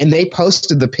 And they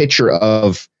posted the picture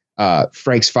of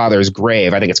Frank's father's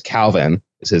grave. I think it's Calvin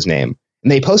is his name.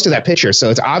 And they posted that picture.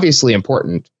 So it's obviously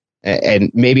important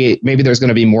and maybe there's going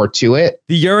to be more to it.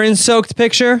 The urine soaked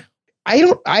picture. I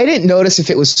didn't notice if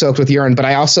it was soaked with urine, but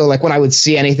I also, like, when I would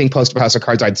see anything posted about House of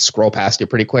Cards, I'd scroll past it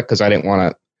pretty quick because I didn't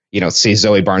want to, see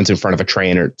Zoe Barnes in front of a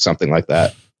train or something like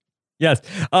that. Yes.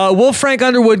 Will Frank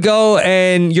Underwood go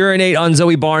and urinate on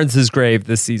Zoe Barnes' grave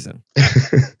this season?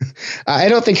 I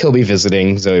don't think he'll be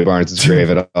visiting Zoe Barnes'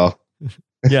 grave at all.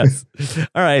 Yes.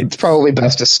 All right. It's probably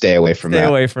best to stay away from that. Stay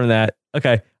away from that.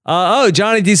 Okay.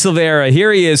 Johnny D. Silvera.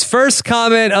 Here he is. First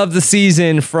comment of the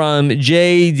season from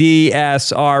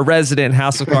JDS, our resident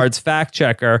House of Cards fact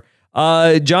checker.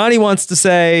 Johnny wants to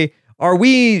say, are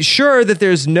we sure that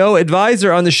there's no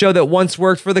advisor on the show that once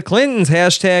worked for the Clintons?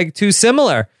 Hashtag too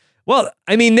similar. Well,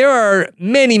 I mean, there are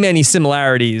many, many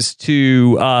similarities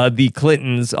to the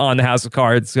Clintons on the House of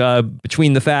Cards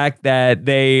between the fact that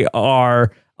they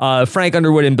are Frank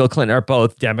Underwood and Bill Clinton are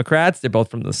both Democrats. They're both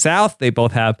from the South. They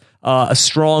both have a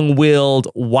strong-willed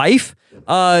wife.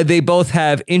 They both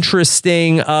have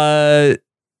interesting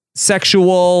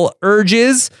sexual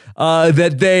urges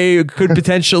that they could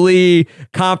potentially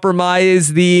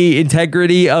compromise the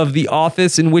integrity of the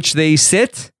office in which they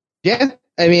sit. Yeah.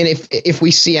 I mean, if we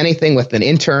see anything with an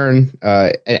intern,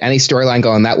 any storyline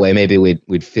going that way, maybe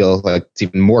we'd feel like it's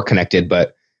even more connected.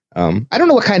 But I don't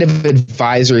know what kind of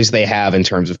advisories they have in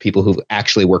terms of people who've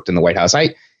actually worked in the White House.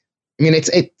 I mean,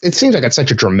 it seems like it's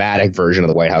such a dramatic version of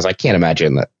the White House. I can't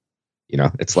imagine that,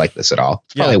 it's like this at all.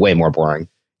 It's probably way more boring.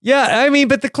 Yeah, I mean,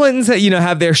 but the Clintons,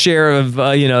 have their share of,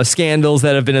 scandals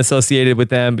that have been associated with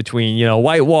them between,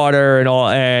 Whitewater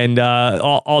and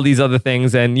all these other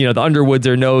things. And, the Underwoods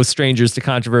are no strangers to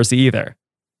controversy either.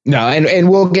 No, and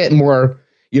we'll get more,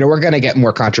 we're going to get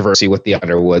more controversy with the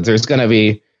Underwoods. There's going to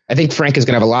be, I think Frank is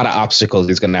going to have a lot of obstacles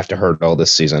he's going to have to hurdle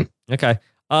this season. Okay.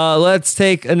 Let's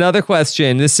take another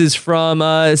question. This is from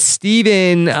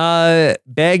Stephen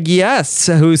Begg,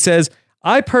 who says,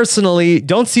 I personally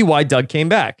don't see why Doug came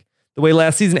back. The way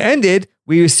last season ended,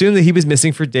 we assumed that he was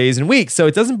missing for days and weeks. So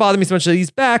it doesn't bother me so much that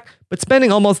he's back, but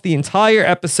spending almost the entire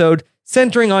episode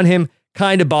centering on him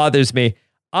kind of bothers me.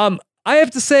 I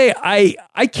have to say,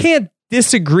 I can't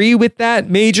disagree with that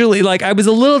majorly. Like, I was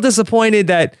a little disappointed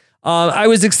that I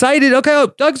was excited. Okay,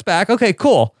 Doug's back. Okay,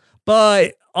 cool.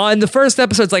 But on the first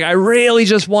episode, it's like I really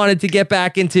just wanted to get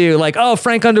back into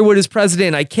Frank Underwood is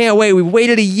president. I can't wait. We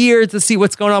waited a year to see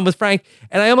what's going on with Frank.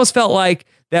 And I almost felt like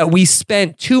that we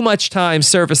spent too much time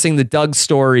surfacing the Doug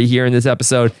story here in this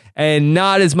episode and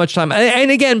not as much time.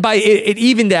 And again, it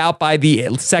evened out by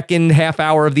the second half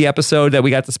hour of the episode that we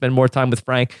got to spend more time with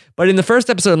Frank. But in the first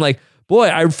episode, I'm like, boy,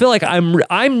 I feel like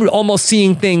I'm almost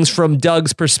seeing things from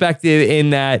Doug's perspective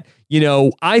in that,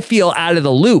 I feel out of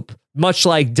the loop, much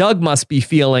like Doug must be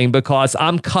feeling because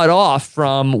I'm cut off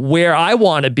from where I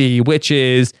want to be, which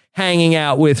is hanging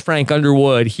out with Frank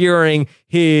Underwood, hearing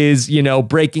his,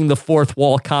 breaking the fourth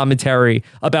wall commentary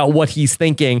about what he's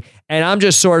thinking. And I'm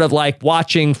just sort of like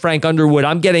watching Frank Underwood.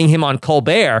 I'm getting him on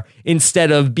Colbert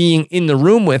instead of being in the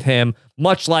room with him,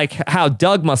 much like how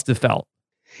Doug must have felt.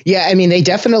 Yeah, I mean, they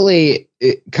definitely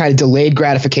kind of delayed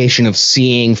gratification of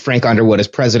seeing Frank Underwood as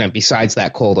president besides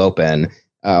that cold open.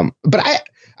 But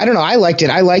I don't know. I liked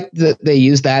it. I liked that they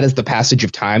used that as the passage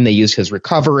of time. They used his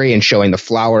recovery and showing the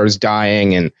flowers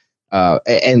dying and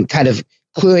kind of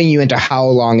cluing you into how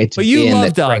long it's been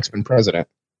that Frank's been president.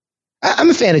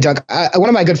 I'm a fan of Doug. One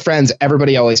of my good friends,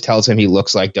 everybody always tells him he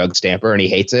looks like Doug Stamper and he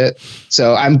hates it.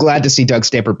 So I'm glad to see Doug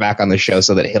Stamper back on the show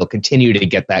so that he'll continue to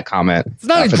get that comment. It's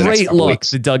not a great look,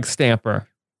 the Doug Stamper.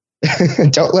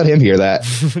 Don't let him hear that.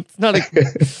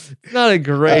 It's not a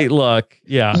great look.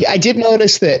 Yeah. I did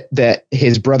notice that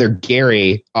his brother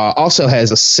Gary also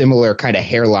has a similar kind of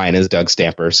hairline as Doug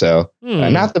Stamper. So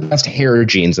not the best hair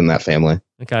genes in that family.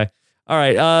 Okay. All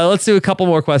right. Let's do a couple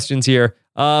more questions here.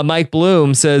 Mike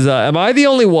Bloom says, am I the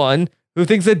only one who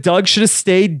thinks that Doug should have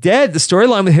stayed dead? The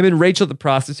storyline with him and Rachel the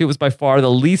prostitute was by far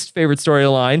the least favorite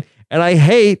storyline. And I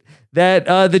hate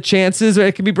that the chances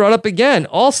it can be brought up again.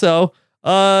 Also,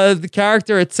 the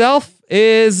character itself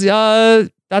is ... So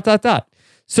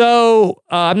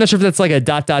I'm not sure if that's like a ...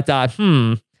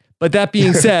 But that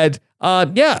being said,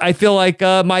 I feel like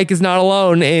Mike is not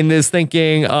alone in this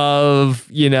thinking of,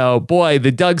 boy,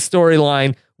 the Doug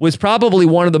storyline was probably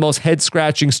one of the most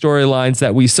head-scratching storylines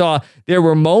that we saw. There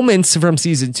were moments from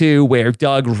season 2 where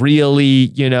Doug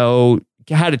really,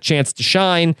 had a chance to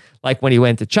shine, like when he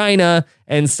went to China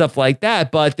and stuff like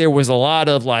that. But there was a lot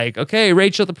of like, okay,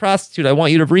 Rachel the prostitute, I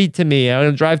want you to read to me. I'm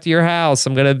going to drive to your house.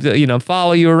 I'm going to,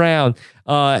 follow you around.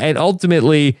 And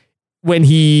ultimately, when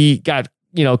he got,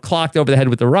 clocked over the head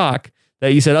with the rock,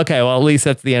 that you said, okay, well, at least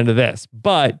that's the end of this.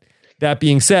 But that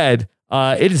being said,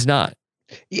 it is not.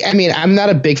 Yeah, I mean, I'm not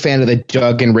a big fan of the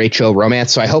Doug and Rachel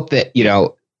romance, so I hope that,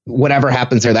 whatever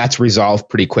happens there, that's resolved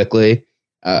pretty quickly.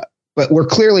 But we're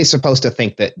clearly supposed to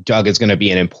think that Doug is going to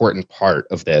be an important part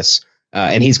of this,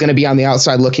 and he's going to be on the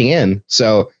outside looking in.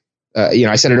 So,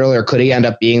 I said it earlier, could he end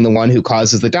up being the one who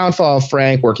causes the downfall of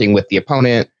Frank, working with the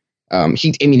opponent?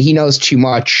 He knows too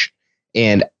much,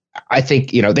 and I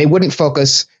think, they wouldn't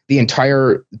focus the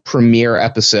entire premiere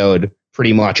episode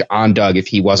pretty much on Doug if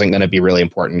he wasn't going to be really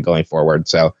important going forward.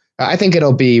 So I think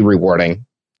it'll be rewarding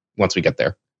once we get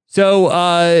there.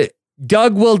 So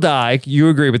Doug will die. You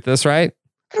agree with this, right?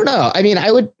 I don't know. I mean,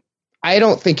 I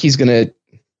don't think he's going to,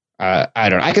 I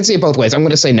don't know. I can see it both ways. I'm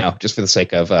going to say no, just for the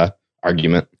sake of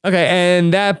argument. Okay.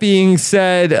 And that being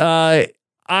said,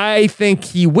 I think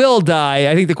he will die.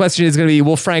 I think the question is going to be,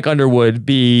 will Frank Underwood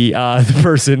be the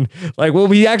person? Like, will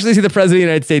we actually see the president of the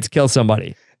United States kill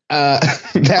somebody?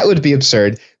 That would be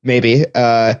absurd. Maybe.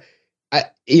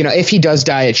 If he does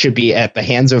die, it should be at the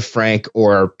hands of Frank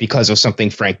or because of something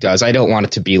Frank does. I don't want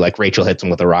it to be like Rachel hits him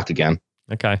with a rock again.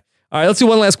 Okay. All right. Let's do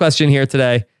one last question here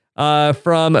today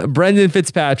from Brendan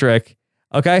Fitzpatrick.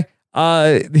 Okay.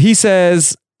 He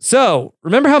says, so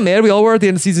remember how mad we all were at the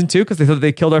end of season 2 because they thought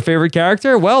they killed our favorite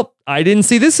character? Well, I didn't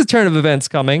see this turn of events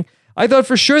coming. I thought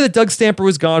for sure that Doug Stamper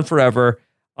was gone forever.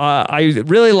 I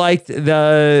really liked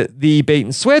the bait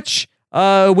and switch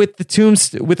with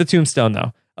the tombstone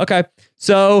though. Okay,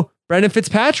 so Brendan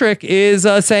Fitzpatrick is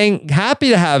saying happy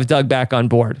to have Doug back on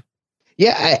board.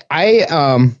 Yeah,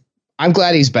 I'm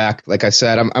glad he's back. Like I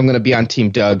said, I'm going to be on Team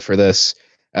Doug for this.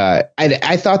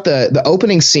 I thought the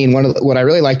opening scene, what I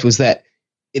really liked was that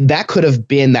could have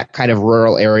been that kind of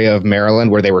rural area of Maryland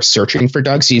where they were searching for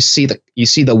Doug. So you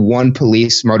see the one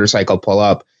police motorcycle pull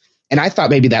up. And I thought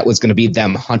maybe that was going to be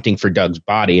them hunting for Doug's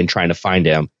body and trying to find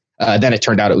him. Then it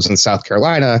turned out it was in South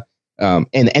Carolina. And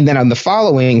then on the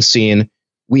following scene,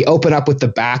 we open up with the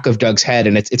back of Doug's head,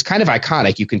 and it's kind of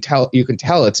iconic. You can tell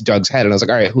it's Doug's head. And I was like,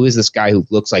 all right, who is this guy who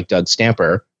looks like Doug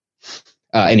Stamper?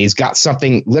 And he's got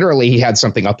something. Literally, he had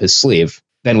something up his sleeve.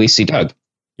 Then we see Doug.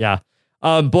 Yeah.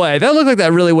 Boy, that looked like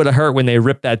that really would have hurt when they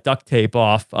ripped that duct tape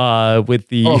off with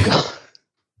the. Oh, God.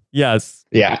 Yes.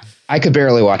 Yeah. I could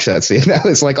barely watch that scene. That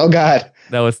was like, oh, God.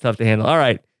 That was tough to handle. All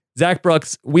right. Zach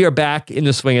Brooks, we are back in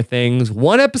the swing of things.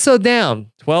 1 episode down,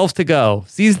 12 to go.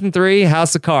 Season 3,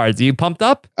 House of Cards. Are you pumped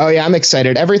up? Oh, yeah. I'm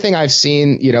excited. Everything I've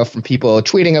seen, from people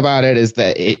tweeting about it is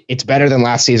that it's better than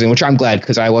last season, which I'm glad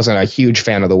because I wasn't a huge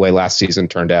fan of the way last season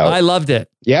turned out. I loved it.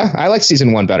 Yeah. I like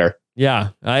season 1 better.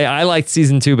 Yeah. I liked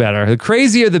season 2 better. The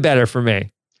crazier, the better for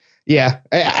me. Yeah.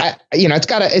 It's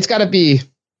gotta be.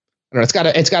 I don't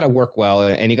know, it's got to work well,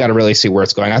 and you got to really see where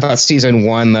it's going. I thought season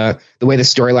 1, the way the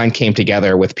storyline came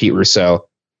together with Pete Russo,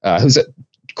 who's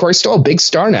Corey Stoll, big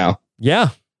star now.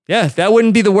 Yeah, that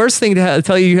wouldn't be the worst thing to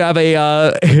tell you have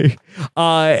a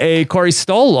Corey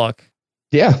Stoll look.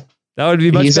 Yeah, that would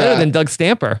be much better than Doug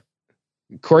Stamper.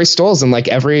 Corey Stoll's in like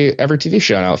every TV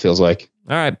show now. It feels like.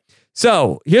 All right,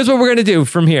 so here's what we're gonna do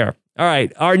from here. All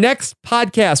right, our next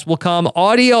podcast will come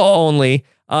audio only.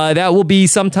 That will be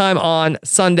sometime on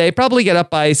Sunday, probably get up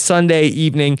by Sunday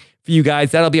evening for you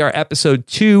guys. That'll be our episode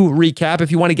 2 recap.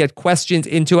 If you want to get questions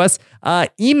into us,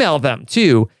 email them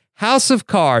to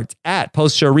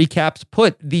houseofcards@postshowrecaps.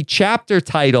 Put the chapter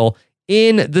title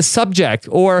in the subject,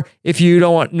 or if you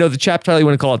don't want to know the chapter title, you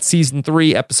want to call it season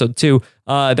 3, episode 2.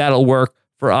 That'll work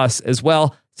for us as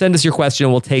well. Send us your question.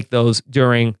 And we'll take those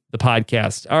during the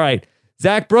podcast. All right.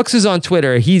 Zach Brooks is on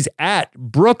Twitter. He's at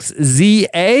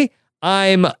BrooksZA.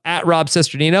 I'm at Rob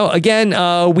Sesternino. Again,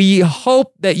 we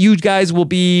hope that you guys will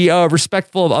be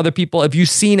respectful of other people. If you've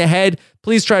seen ahead,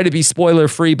 please try to be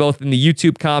spoiler-free, both in the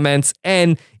YouTube comments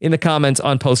and in the comments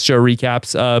on post-show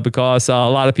recaps, because a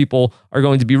lot of people are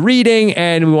going to be reading,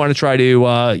 and we want to try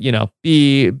to,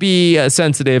 be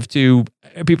sensitive to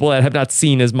people that have not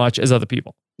seen as much as other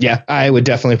people. Yeah, I would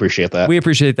definitely appreciate that. We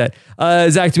appreciate that.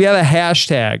 Zach, do we have a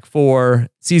hashtag for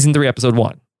season 3, episode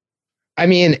 1? I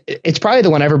mean, it's probably the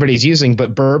one everybody's using,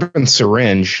 but bourbon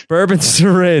syringe. Bourbon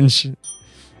syringe.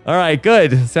 All right,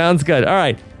 good. Sounds good. All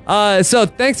right. So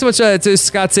thanks so much to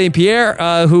Scott St. Pierre,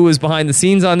 who was behind the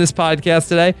scenes on this podcast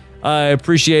today. I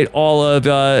appreciate all of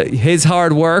his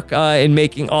hard work in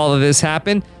making all of this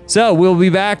happen. So we'll be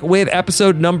back with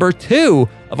episode number 2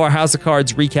 of our House of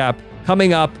Cards recap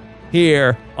coming up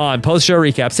here on Post Show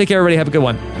Recaps. Take care, everybody. Have a good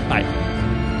one. Bye.